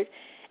Forward,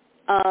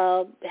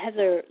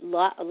 Heather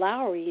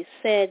Lowry,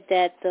 said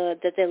that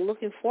they're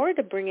looking forward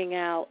to bringing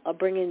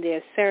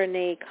their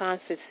Serenade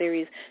concert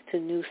series to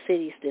new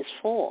cities this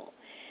fall,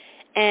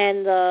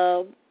 and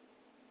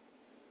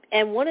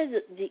one of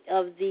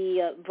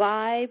the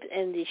Vibe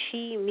and the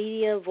She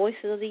Media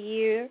Voices of the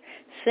Year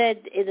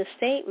said in a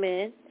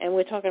statement, and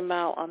we're talking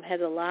about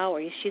Heather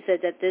Lowry, she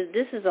said that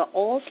this is an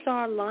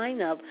all-star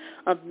lineup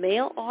of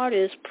male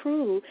artists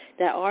prove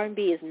that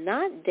R&B is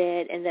not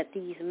dead and that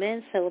these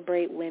men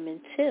celebrate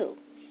women too.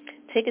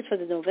 Tickets for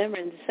the November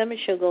and December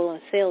show go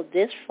on sale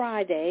this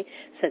Friday,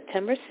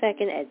 September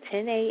 2nd at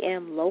 10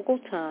 a.m. local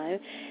time.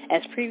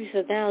 As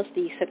previously announced,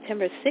 the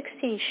September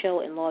 16th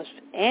show in Los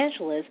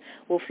Angeles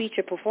will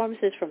feature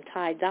performances from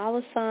Ty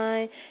Dolla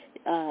 $ign,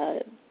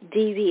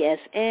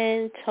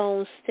 DVSN,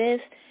 Tone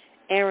Stith,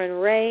 Aaron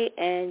Ray,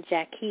 and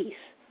Jacquees.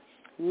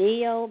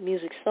 Neo,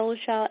 Music Soul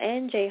Child,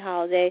 and Jay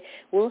Holiday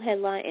will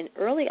headline in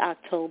early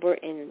October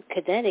in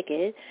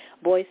Connecticut.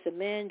 Boyz II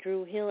Men,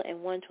 Drew Hill,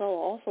 and 112 are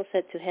also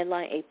set to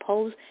headline a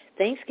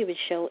post-Thanksgiving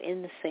show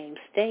in the same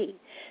state.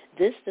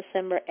 This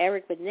December,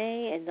 Eric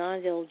Benet and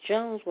Donzel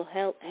Jones will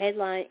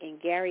headline in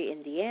Gary,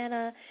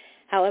 Indiana.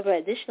 However,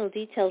 additional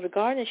details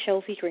regarding the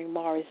show featuring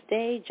Morris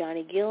Day,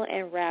 Johnny Gill,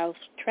 and Ralph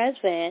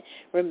Tresvant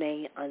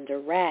remain under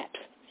wraps.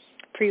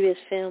 Previous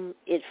Femme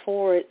It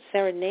Forward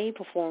Serenade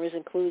performers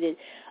included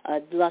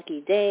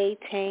Lucky Day,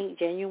 Tank,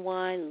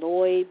 Genuine,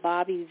 Lloyd,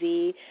 Bobby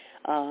V,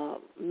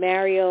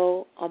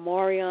 Mario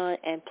Amorion,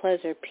 and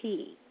Pleasure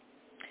P.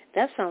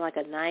 That sounds like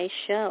a nice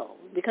show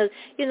because,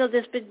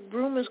 there's been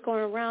rumors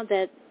going around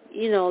that,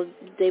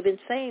 they've been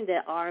saying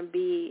that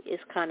R&B is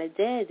kind of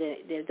dead.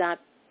 They're not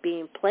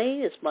being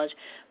played as much,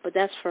 but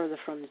that's further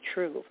from the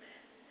truth.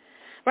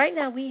 Right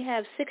now, we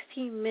have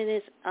 16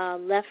 minutes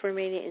left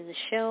remaining in the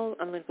show.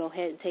 I'm going to go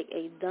ahead and take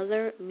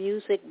another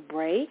music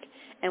break.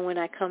 And when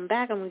I come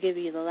back, I'm going to give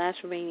you the last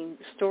remaining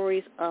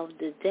stories of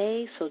the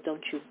day, so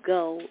don't you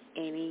go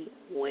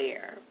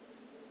anywhere.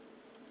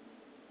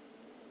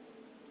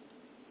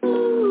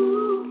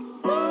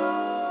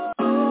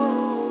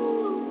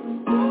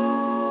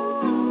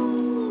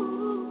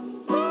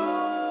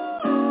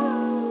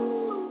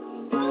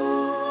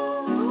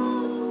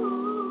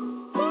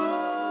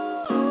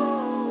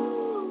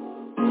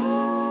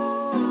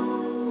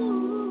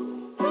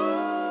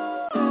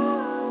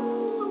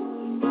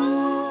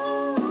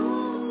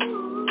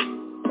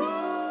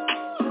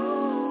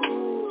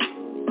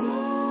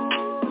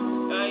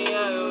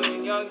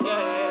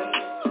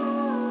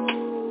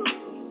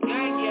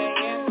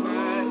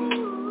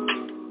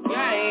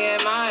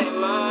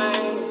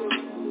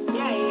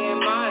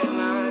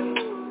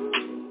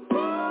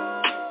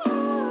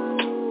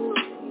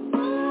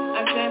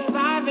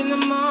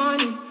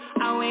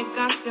 wake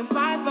up to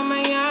fight for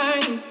my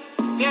yearning.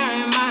 Fear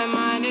in my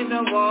mind is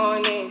a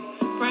warning.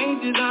 Pray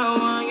to the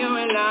one you're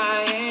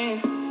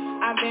relying.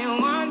 I've been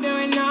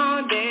wondering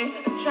all day.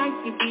 I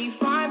tried to be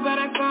fine, but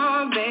I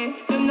can't be.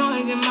 The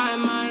noise in my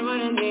mind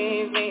wouldn't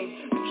leave me.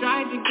 I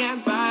tried to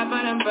get by,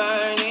 but I'm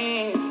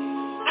burning.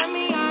 And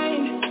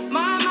behind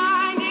my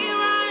mind, it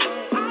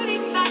runs. All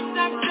these thoughts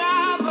are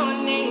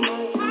troubling.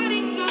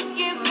 Fighting to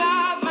give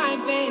up my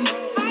pain.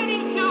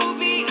 Fighting to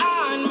be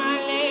on my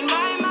lane.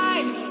 My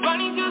mind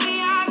running to the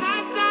other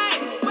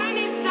side. When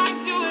it's time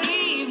to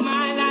leave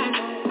my life,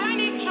 then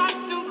it tries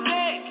to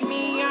take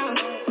me out.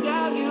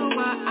 Tell you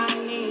what I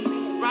need.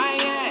 Right,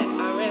 yeah,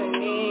 I really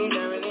need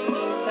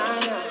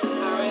time now.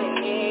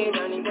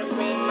 I need to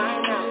free my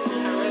now.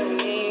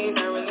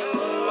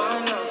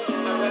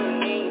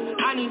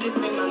 I need to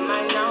free my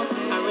mind now.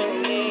 I really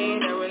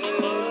need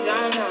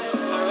time now.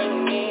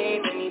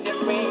 I need to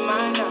free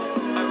my now.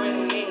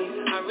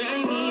 I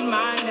really need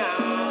mine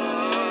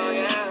now,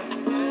 yeah.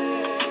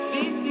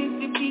 This is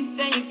the peace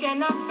that you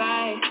cannot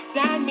buy.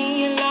 Stand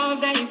me in love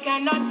that you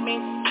cannot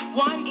miss.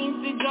 One is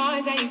the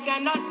joy that you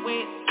cannot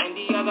wait, and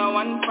the other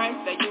one price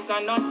that you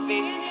cannot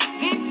fit.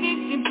 This is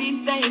the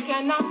peace that you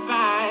cannot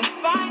buy.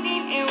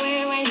 Finding a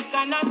way where you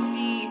cannot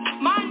see.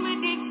 Man with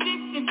this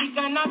if you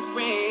cannot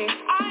pray.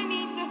 I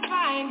need to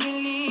find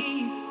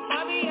relief.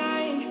 But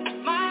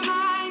behind my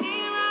mind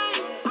it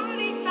runs. All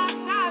these thoughts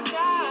are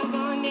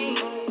agony.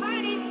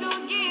 Fighting to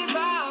give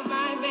up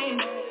my pain.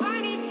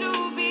 Fighting to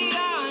be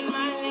on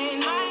my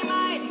lane. My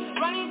mind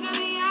running to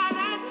the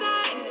other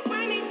side.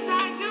 When it's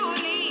time to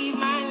leave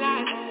my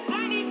life,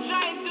 then it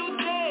tries to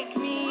take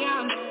me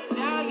out.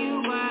 Tell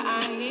you what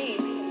I need.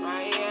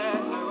 Right, yeah,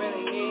 I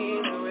really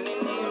need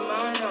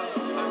my love.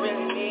 I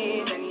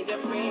need to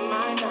free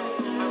my love.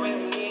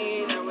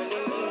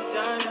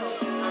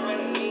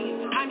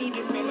 I need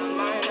to free my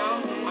mind now.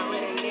 I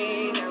really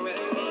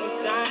need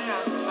time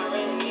now. I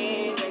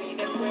need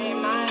to free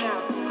my now.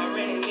 I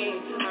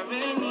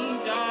really need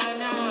time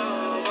now.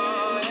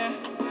 Oh, yeah.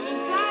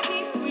 Set me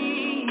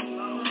free,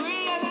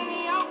 freer than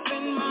the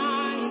open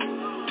mind,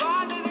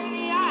 farther than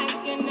the eyes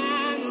can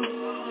handle,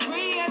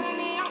 freer than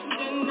the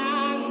ocean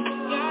now.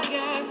 Yeah,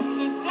 yeah.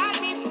 So set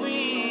me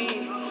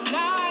free.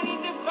 Now I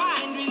need to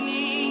find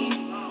relief.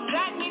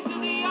 Set me to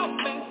the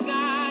open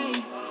sky.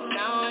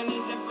 Now I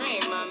need to free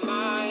my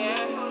mind.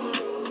 Yeah.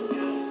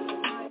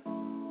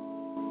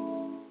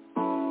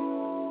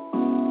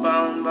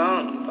 Boom,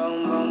 boom, boom,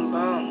 boom,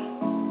 boom.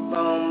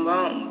 Boom,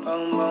 boom,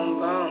 boom, boom,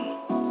 boom.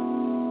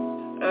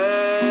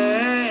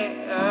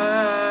 Hey,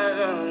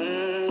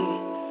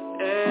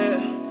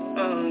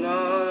 oh no.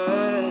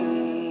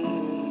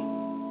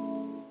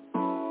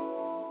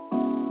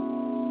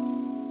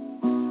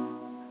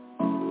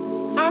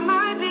 I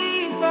might be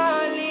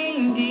falling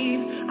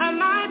deep. I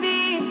might be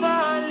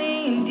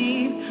falling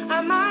deep. I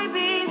might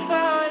be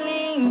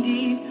falling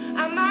deep. I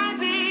might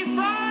be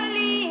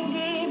falling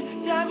deep.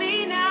 Tell me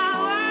now.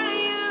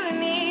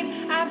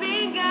 I've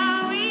been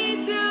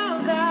going to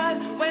God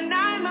when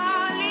I'm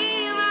all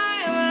in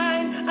my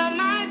mind. I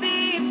might be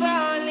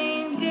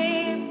falling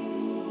deep,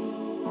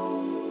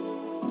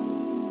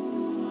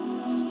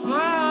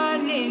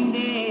 falling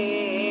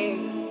deep.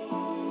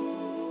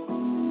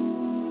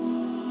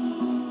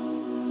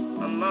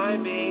 I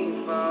might be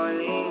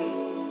falling,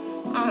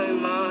 I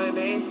might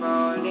be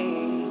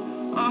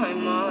falling, I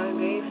might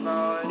be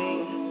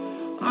falling,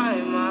 I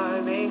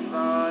might be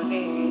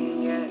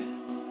falling, yeah.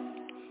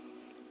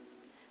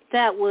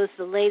 That was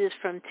the latest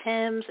from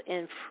Thames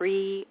and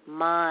Free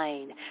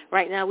Mind.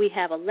 Right now we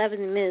have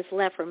 11 minutes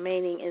left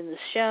remaining in the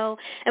show.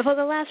 And for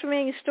the last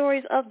remaining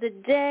stories of the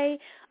day,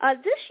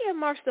 this year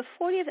marks the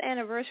 40th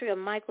anniversary of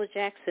Michael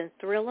Jackson's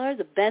Thriller,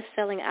 the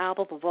best-selling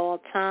album of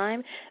all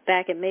time.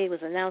 Back in May, it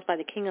was announced by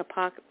the King of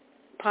Pop's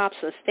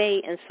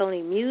estate and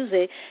Sony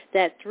Music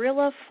that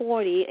Thriller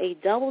 40, a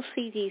double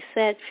CD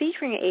set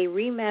featuring a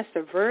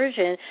remastered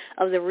version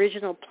of the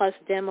original plus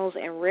demos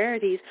and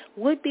rarities,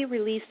 would be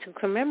released to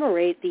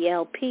commemorate the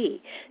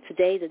LP.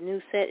 Today, the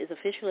new set is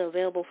officially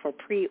available for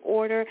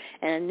pre-order,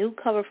 and a new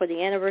cover for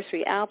the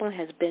anniversary album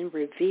has been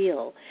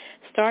revealed.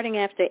 Starting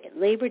after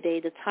Labor Day,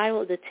 the title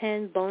of the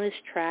 10 bonus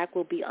track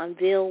will be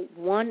unveiled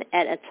one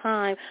at a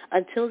time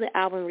until the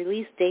album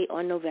release date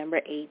on November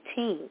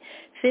 18.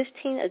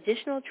 15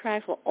 additional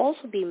tracks will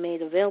also be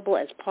made available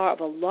as part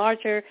of a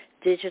larger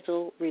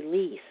digital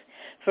release.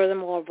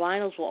 Furthermore,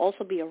 vinyls will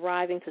also be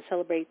arriving to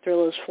celebrate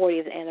Thriller's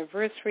 40th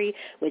anniversary,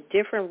 with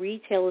different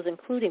retailers,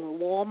 including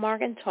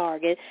Walmart and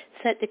Target,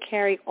 set to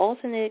carry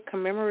alternate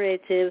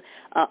commemorative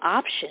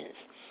options.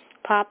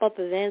 Pop-up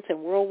events and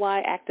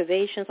worldwide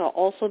activations are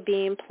also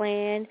being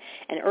planned.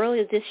 And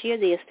earlier this year,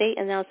 the estate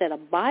announced that a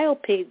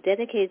biopic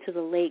dedicated to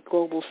the late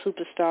global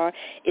superstar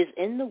is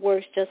in the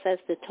works, just as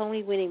the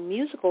Tony-winning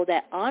musical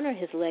that honors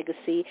his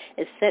legacy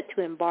is set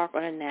to embark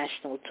on a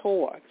national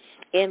tour.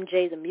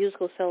 MJ, the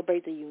musical,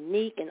 celebrates the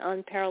unique and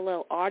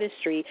unparalleled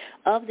artistry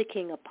of the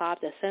King of Pop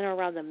that center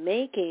around the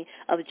making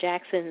of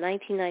Jackson's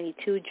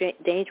 1992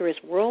 Dangerous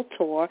World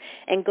Tour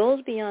and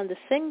goes beyond the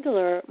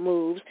singular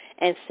moves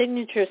and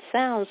signature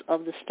sounds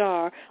of the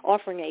star,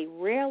 offering a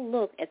rare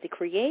look at the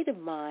creative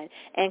mind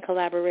and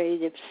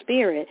collaborative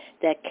spirit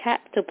that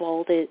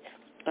catapulted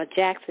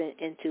Jackson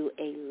into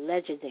a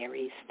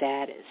legendary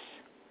status.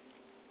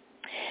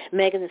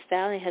 Megan Thee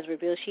Stallion has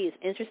revealed she is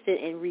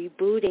interested in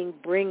rebooting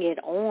Bring It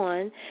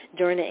On.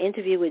 During an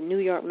interview with New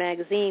York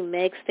Magazine,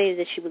 Meg stated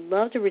that she would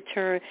love to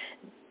return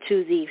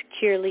to the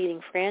cheerleading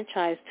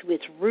franchise to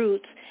its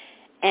roots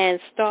and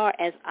star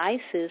as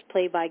Isis,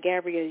 played by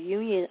Gabrielle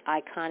Union's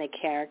iconic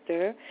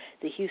character.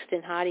 The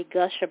Houston hottie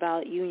gushed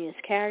about Union's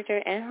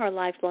character and her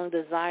lifelong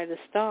desire to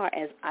star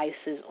as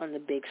Isis on the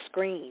big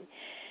screen.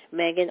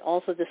 Megan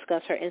also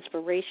discussed her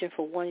inspiration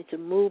for wanting to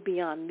move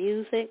beyond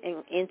music and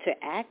into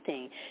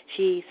acting.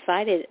 She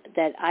cited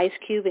that Ice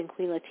Cube and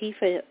Queen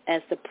Latifah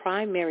as the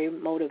primary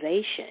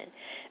motivation.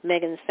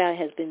 Megan Thee Stallion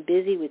has been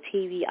busy with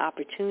TV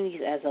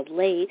opportunities as of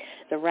late.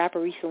 The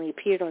rapper recently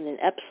appeared on an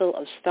episode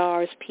of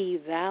Star's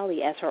P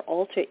Valley as her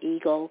alter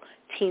ego,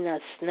 Tina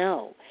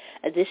Snow.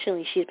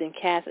 Additionally, she's been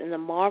cast in the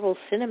Marvel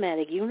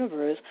Cinematic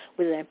Universe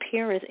with an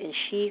appearance in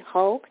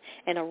She-Hulk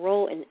and a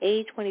role in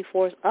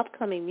A24's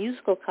upcoming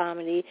musical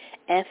comedy,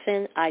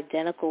 Effin'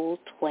 Identical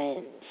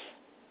Twins.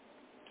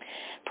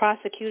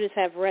 Prosecutors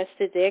have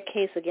rested their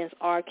case against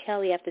R.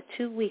 Kelly after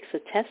 2 weeks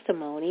of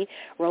testimony.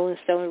 Rolling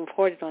Stone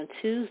reported on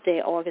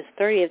Tuesday, August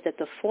 30th, that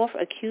the fourth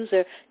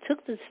accuser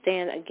took the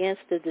stand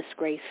against the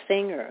disgraced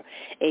singer.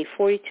 A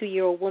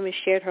 42-year-old woman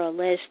shared her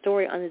alleged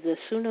story under the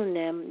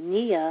pseudonym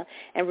Nia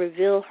and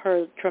revealed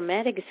her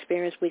traumatic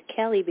experience with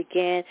Kelly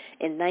began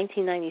in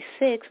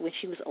 1996 when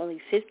she was only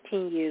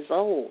 15 years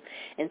old.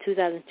 In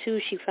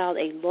 2002, she filed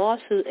a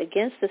lawsuit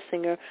against the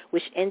singer,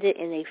 which ended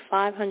in a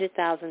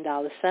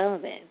 $500,000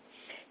 settlement.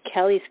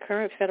 Kelly's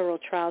current federal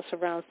trial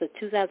surrounds the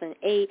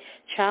 2008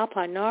 child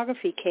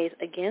pornography case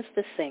against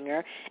the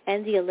singer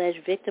and the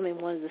alleged victim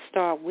and one of the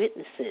star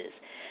witnesses.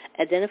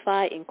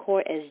 Identified in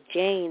court as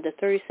Jane, the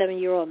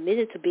 37-year-old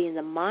admitted to being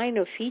the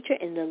minor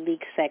featured in the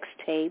leaked sex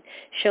tape,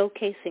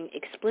 showcasing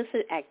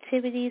explicit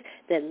activities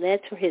that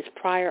led to his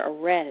prior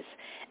arrest.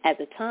 At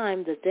the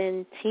time, the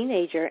then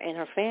teenager and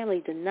her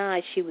family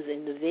denied she was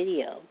in the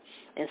video.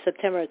 In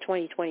September of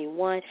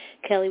 2021,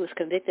 Kelly was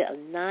convicted of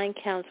 9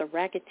 counts of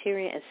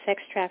racketeering and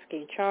sex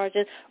trafficking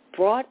charges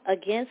brought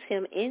against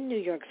him in New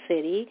York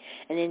City,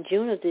 and in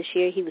June of this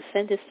year, he was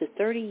sentenced to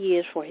 30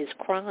 years for his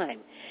crime.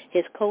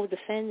 His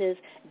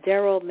co-defendants,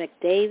 Daryl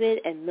McDavid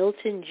and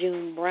Milton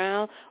June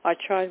Brown, are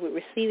charged with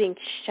receiving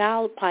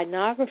child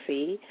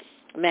pornography.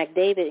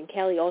 McDavid and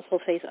Kelly also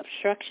face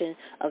obstruction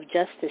of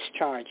justice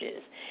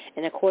charges.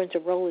 And according to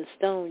Rolling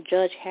Stone,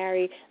 Judge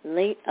Harry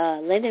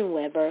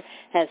Lindenweber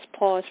has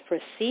paused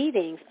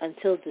proceedings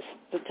until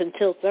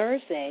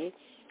Thursday.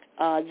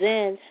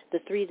 Then the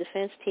 3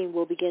 defense team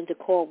will begin to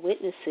call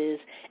witnesses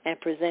and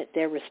present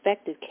their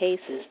respective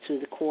cases to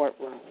the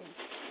courtroom.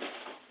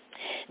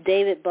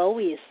 David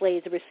Bowie is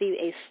slated to receive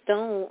a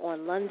stone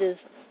on London's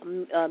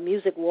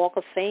Music Walk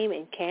of Fame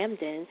in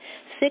Camden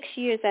 6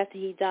 years after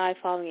he died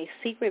following a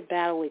secret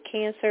battle with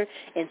cancer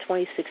in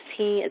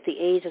 2016 at the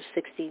age of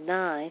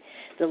 69.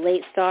 The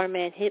late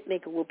Starman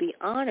hitmaker will be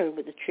honored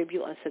with a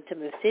tribute on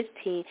September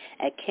 15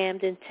 at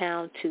Camden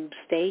Town Tube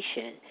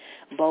Station.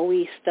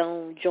 Bowie's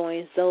stone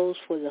joins those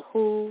for The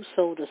Who,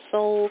 Soul to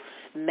Soul,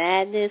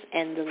 Madness,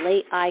 and the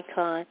late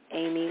icon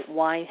Amy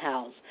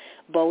Winehouse.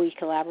 Bowie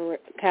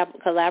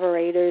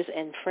collaborators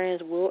and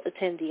friends will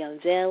attend the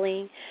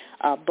unveiling.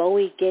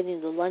 Bowie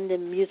getting the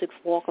London Music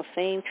Walk of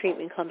Fame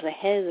treatment comes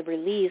ahead of the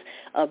release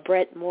of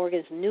Brett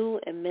Morgen's new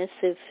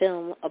immersive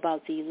film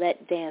about the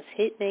Let Dance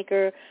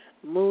hitmaker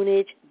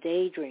Moonage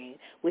Daydream,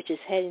 which is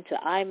heading to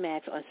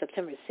IMAX on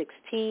September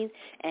 16th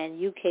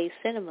and UK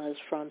cinemas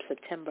from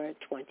September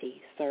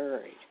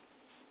 23rd.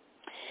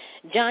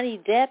 Johnny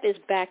Depp is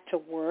back to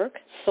work,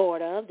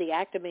 sort of. The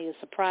actor made a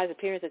surprise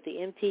appearance at the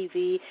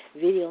MTV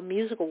Video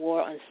Music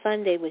Award on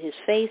Sunday with his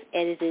face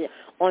edited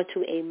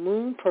onto a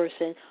moon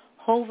person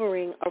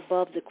hovering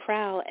above the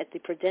crowd at the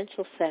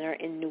Prudential Center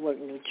in Newark,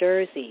 New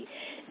Jersey.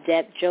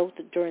 Depp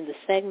joked during the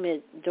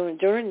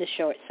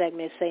short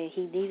segment, saying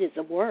he needed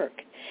the work.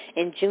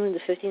 In June, the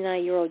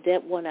 59-year-old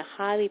Depp won a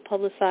highly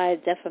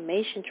publicized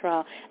defamation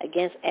trial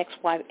against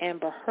ex-wife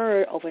Amber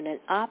Heard over an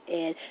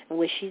op-ed in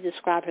which she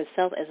described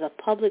herself as a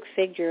public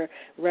figure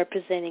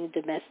representing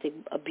domestic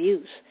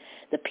abuse.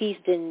 The piece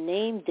didn't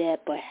name Depp,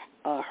 but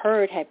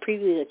Heard had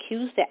previously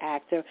accused the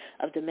actor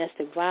of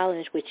domestic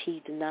violence, which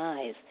he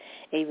denies.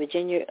 A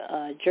Virginia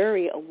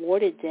jury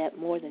awarded Depp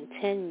more than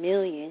 $10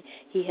 million.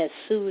 He has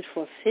sued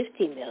for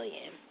 $50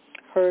 million.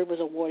 Heard was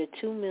awarded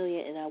 $2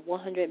 million in a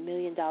 $100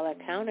 million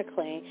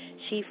counterclaim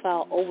she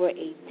filed over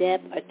a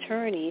Depp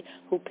attorney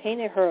who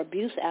painted her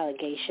abuse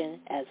allegation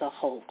as a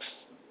hoax.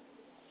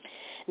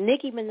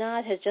 Nicki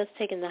Minaj has just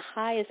taken the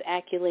highest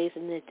accolades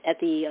at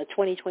the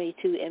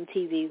 2022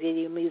 MTV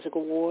Video Music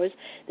Awards.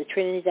 The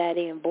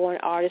Trinidadian-born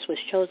artist was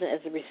chosen as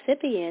the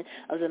recipient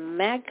of the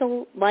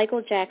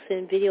Michael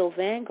Jackson Video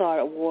Vanguard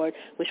Award,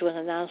 which was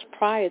announced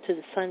prior to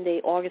the Sunday,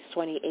 August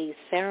 28th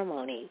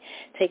ceremony.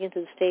 Taken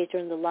to the stage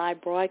during the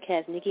live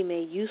broadcast, Nicki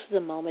made use of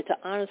the moment to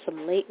honor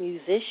some late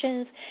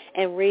musicians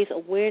and raise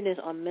awareness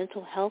on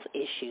mental health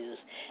issues.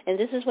 And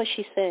this is what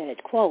she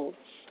said, quote,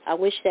 "I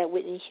wish that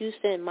Whitney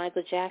Houston and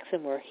Michael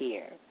Jackson were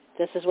here."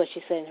 This is what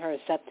she said in her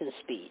acceptance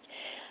speech.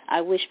 "I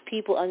wish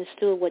people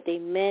understood what they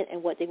meant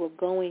and what they were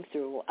going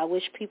through. I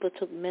wish people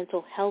took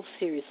mental health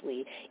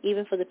seriously,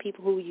 even for the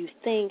people who you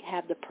think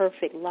have the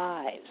perfect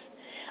lives.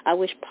 I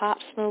wish Pop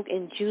Smoke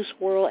and Juice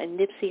WRLD and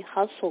Nipsey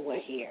Hussle were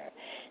here."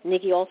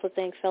 Nicki also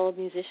thanked fellow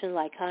musicians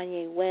like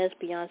Kanye West,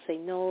 Beyonce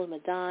Knowles,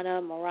 Madonna,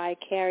 Mariah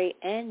Carey,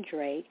 and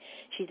Drake.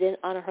 She then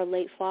honored her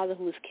late father,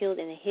 who was killed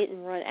in a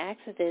hit-and-run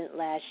accident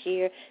last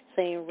year,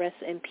 saying,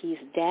 "Rest in peace,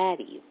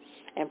 Daddy."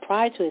 And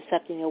prior to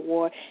accepting the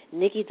award,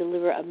 Nicki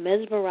delivered a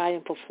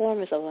mesmerizing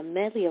performance of a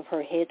medley of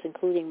her hits,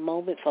 including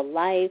Moment for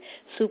Life,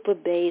 Super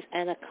Bass,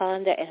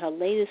 Anaconda, and her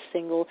latest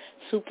single,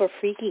 Super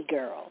Freaky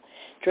Girl.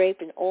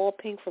 Draped in all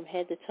pink from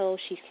head to toe,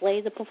 she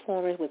slayed the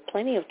performance with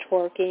plenty of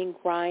twerking,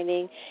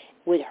 grinding,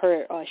 with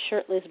her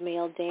shirtless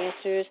male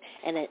dancers,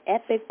 and an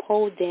epic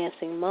pole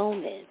dancing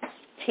moment.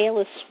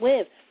 Taylor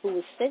Swift, who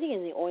was sitting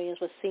in the audience,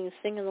 was seen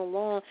singing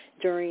along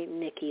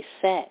during Nicki's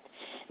set.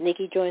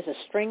 Nicki joins a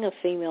string of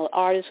female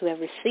artists who have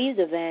received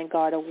the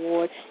Vanguard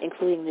Award,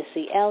 including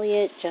Missy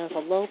Elliott, Jennifer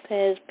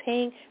Lopez,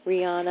 Pink,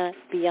 Rihanna,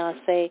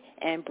 Beyonce,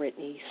 and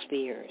Britney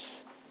Spears.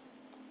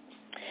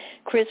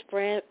 Chris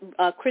Brown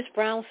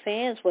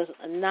fan was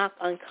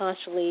knocked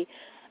unconsciously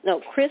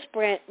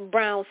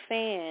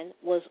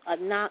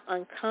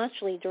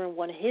during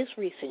one of his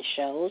recent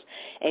shows.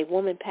 A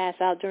woman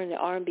passed out during the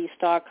R&B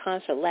star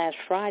concert last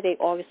Friday,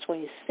 August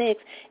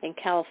 26th, in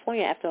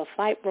California after a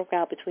fight broke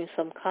out between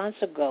some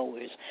concert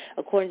goers.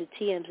 According to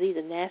TMZ,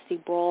 the nasty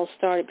brawl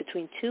started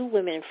between two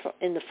women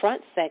in the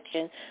front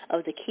section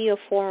of the Kia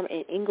Forum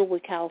in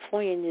Inglewood,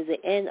 California, near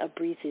the end of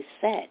Breezy's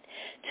set.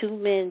 Two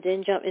men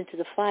then jumped into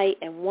the fight,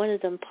 and one of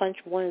them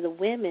punched one of the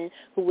women,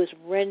 who was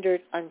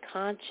rendered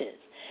unconscious.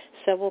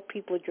 Several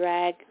people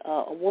dragged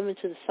a woman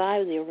to the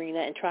side of the arena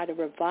and tried to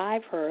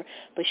revive her,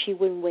 but she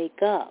wouldn't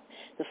wake up.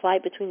 The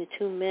fight between the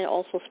two men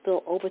also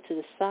spilled over to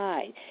the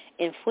side.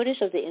 In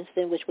footage of the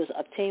incident, which was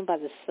obtained by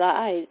the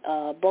side,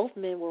 both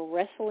men were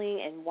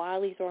wrestling and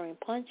wildly throwing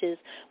punches,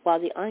 while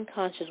the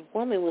unconscious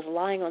woman was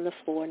lying on the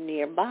floor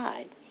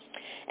nearby.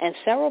 And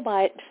several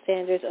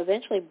bystanders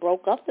eventually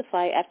broke up the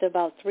fight after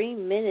about 3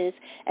 minutes,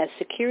 as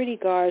security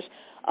guards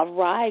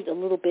arrived a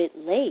little bit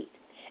late.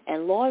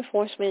 And law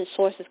enforcement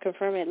sources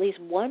confirmed at least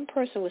one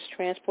person was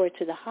transported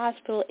to the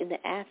hospital in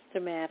the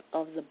aftermath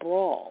of the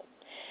brawl.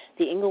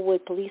 The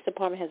Inglewood Police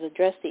Department has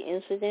addressed the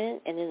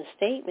incident, and in a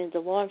statement,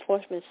 the law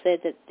enforcement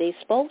said that they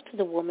spoke to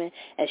the woman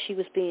as she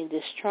was being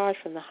discharged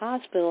from the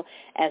hospital,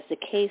 as the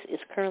case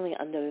is currently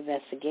under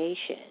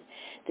investigation.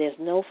 There's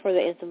no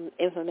further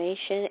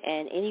information,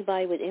 and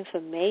anybody with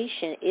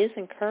information is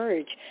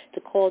encouraged to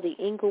call the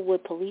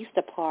Inglewood Police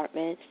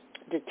Department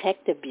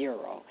Detective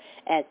Bureau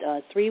at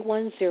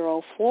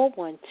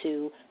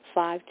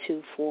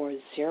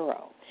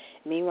 310-412-5240.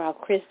 Meanwhile,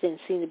 Chris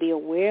didn't seem to be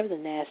aware of the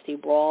nasty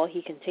brawl.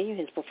 He continued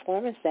his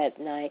performance that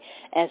night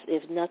as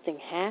if nothing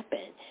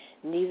happened.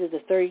 Neither the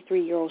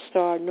 33-year-old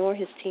star nor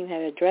his team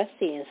had addressed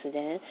the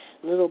incident.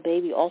 Lil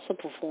Baby also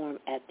performed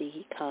at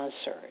the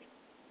concert.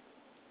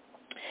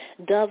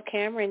 Dove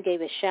Cameron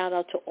gave a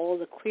shout-out to all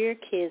the queer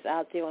kids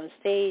out there on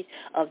stage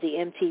of the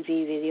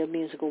MTV Video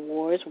Music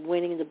Awards,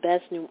 winning the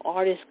Best New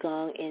Artist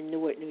gong in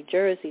Newark, New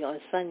Jersey on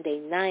Sunday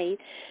night.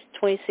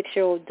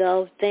 26-year-old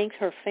Dove thanked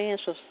her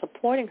fans for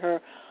supporting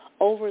her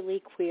overly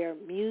queer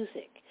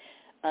music.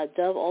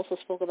 Dove also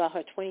spoke about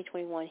her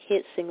 2021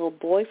 hit single,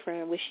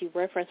 Boyfriend, which she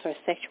referenced her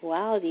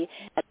sexuality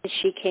as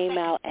she came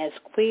out as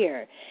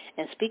queer.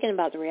 And speaking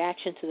about the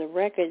reaction to the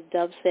record,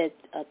 Dove said,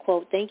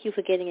 quote, "Thank you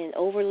for getting an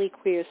overly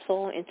queer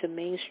song into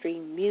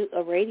mainstream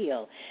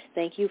radio.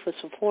 Thank you for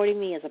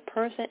supporting me as a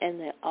person and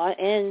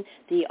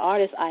the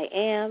artist I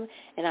am,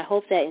 and I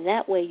hope that in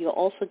that way you're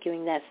also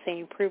giving that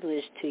same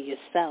privilege to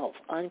yourself,"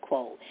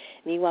 unquote.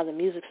 Meanwhile, the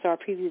music star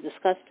previously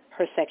discussed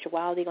her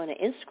sexuality on an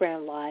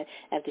Instagram Live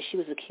after she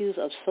was accused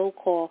of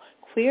so-called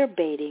queer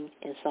baiting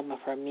in some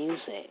of her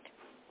music.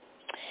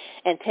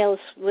 And Taylor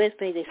Swift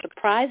made a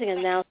surprising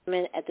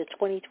announcement at the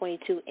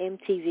 2022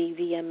 MTV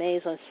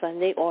VMAs on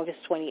Sunday, August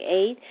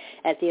 28th.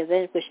 At the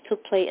event, which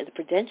took place at the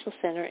Prudential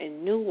Center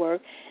in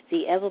Newark,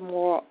 the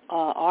Evermore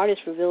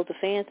artist revealed to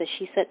fans that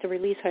she's set to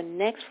release her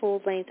next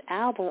full-length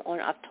album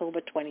on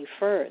October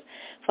 21st.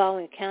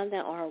 Following a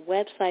countdown on her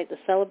website, the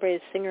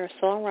celebrated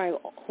singer-songwriter,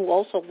 who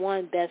also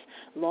won Best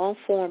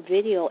Long-Form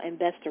Video and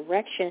Best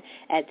Direction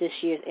at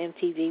this year's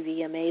MTV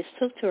VMAs,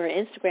 took to her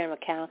Instagram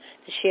account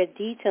to share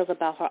details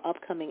about her upcoming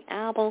upcoming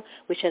album,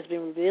 which has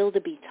been revealed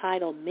to be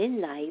titled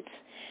Midnights.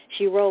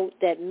 She wrote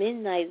that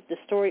Midnight, the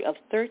story of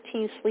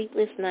 13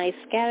 sleepless nights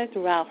scattered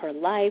throughout her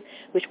life,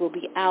 which will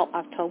be out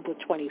October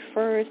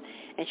 21st,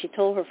 and she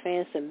told her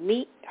fans to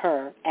meet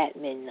her at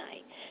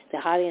midnight. The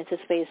highly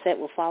anticipated set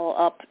will follow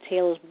up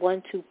Taylor's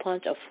 1-2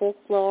 punch of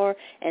Folklore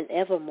and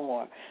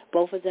Evermore.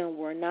 Both of them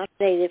were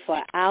nominated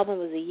for Album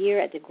of the Year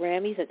at the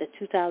Grammys at the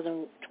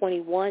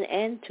 2021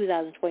 and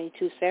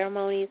 2022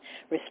 ceremonies,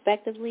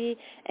 respectively,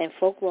 and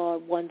Folklore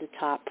won the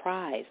top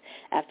prize.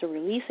 After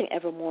releasing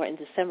Evermore in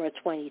December of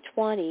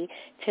 2020,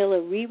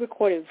 Taylor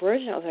re-recorded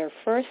version of her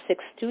first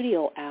 6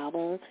 studio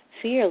album,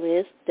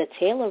 Fearless, the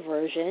Taylor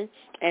version,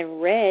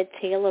 and Red,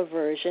 Taylor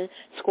version,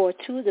 scored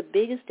 2 of the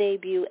biggest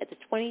debut at the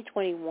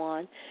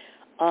 2021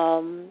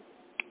 on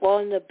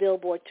the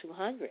Billboard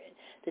 200.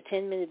 The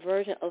 10-minute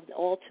version of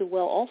All Too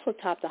Well also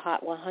topped the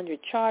Hot 100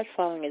 chart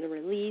following its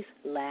release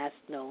last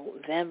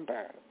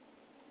November.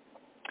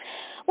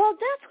 Well,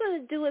 that's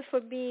going to do it for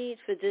me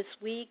for this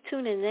week.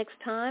 Tune in next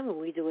time when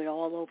we do it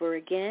all over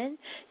again.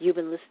 You've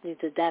been listening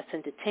to That's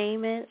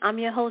Entertainment. I'm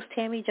your host,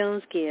 Tammy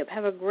Jones-Gibb.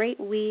 Have a great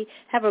week.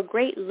 Have a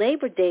great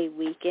Labor Day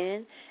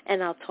weekend,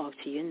 and I'll talk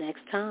to you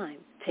next time.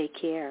 Take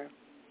care.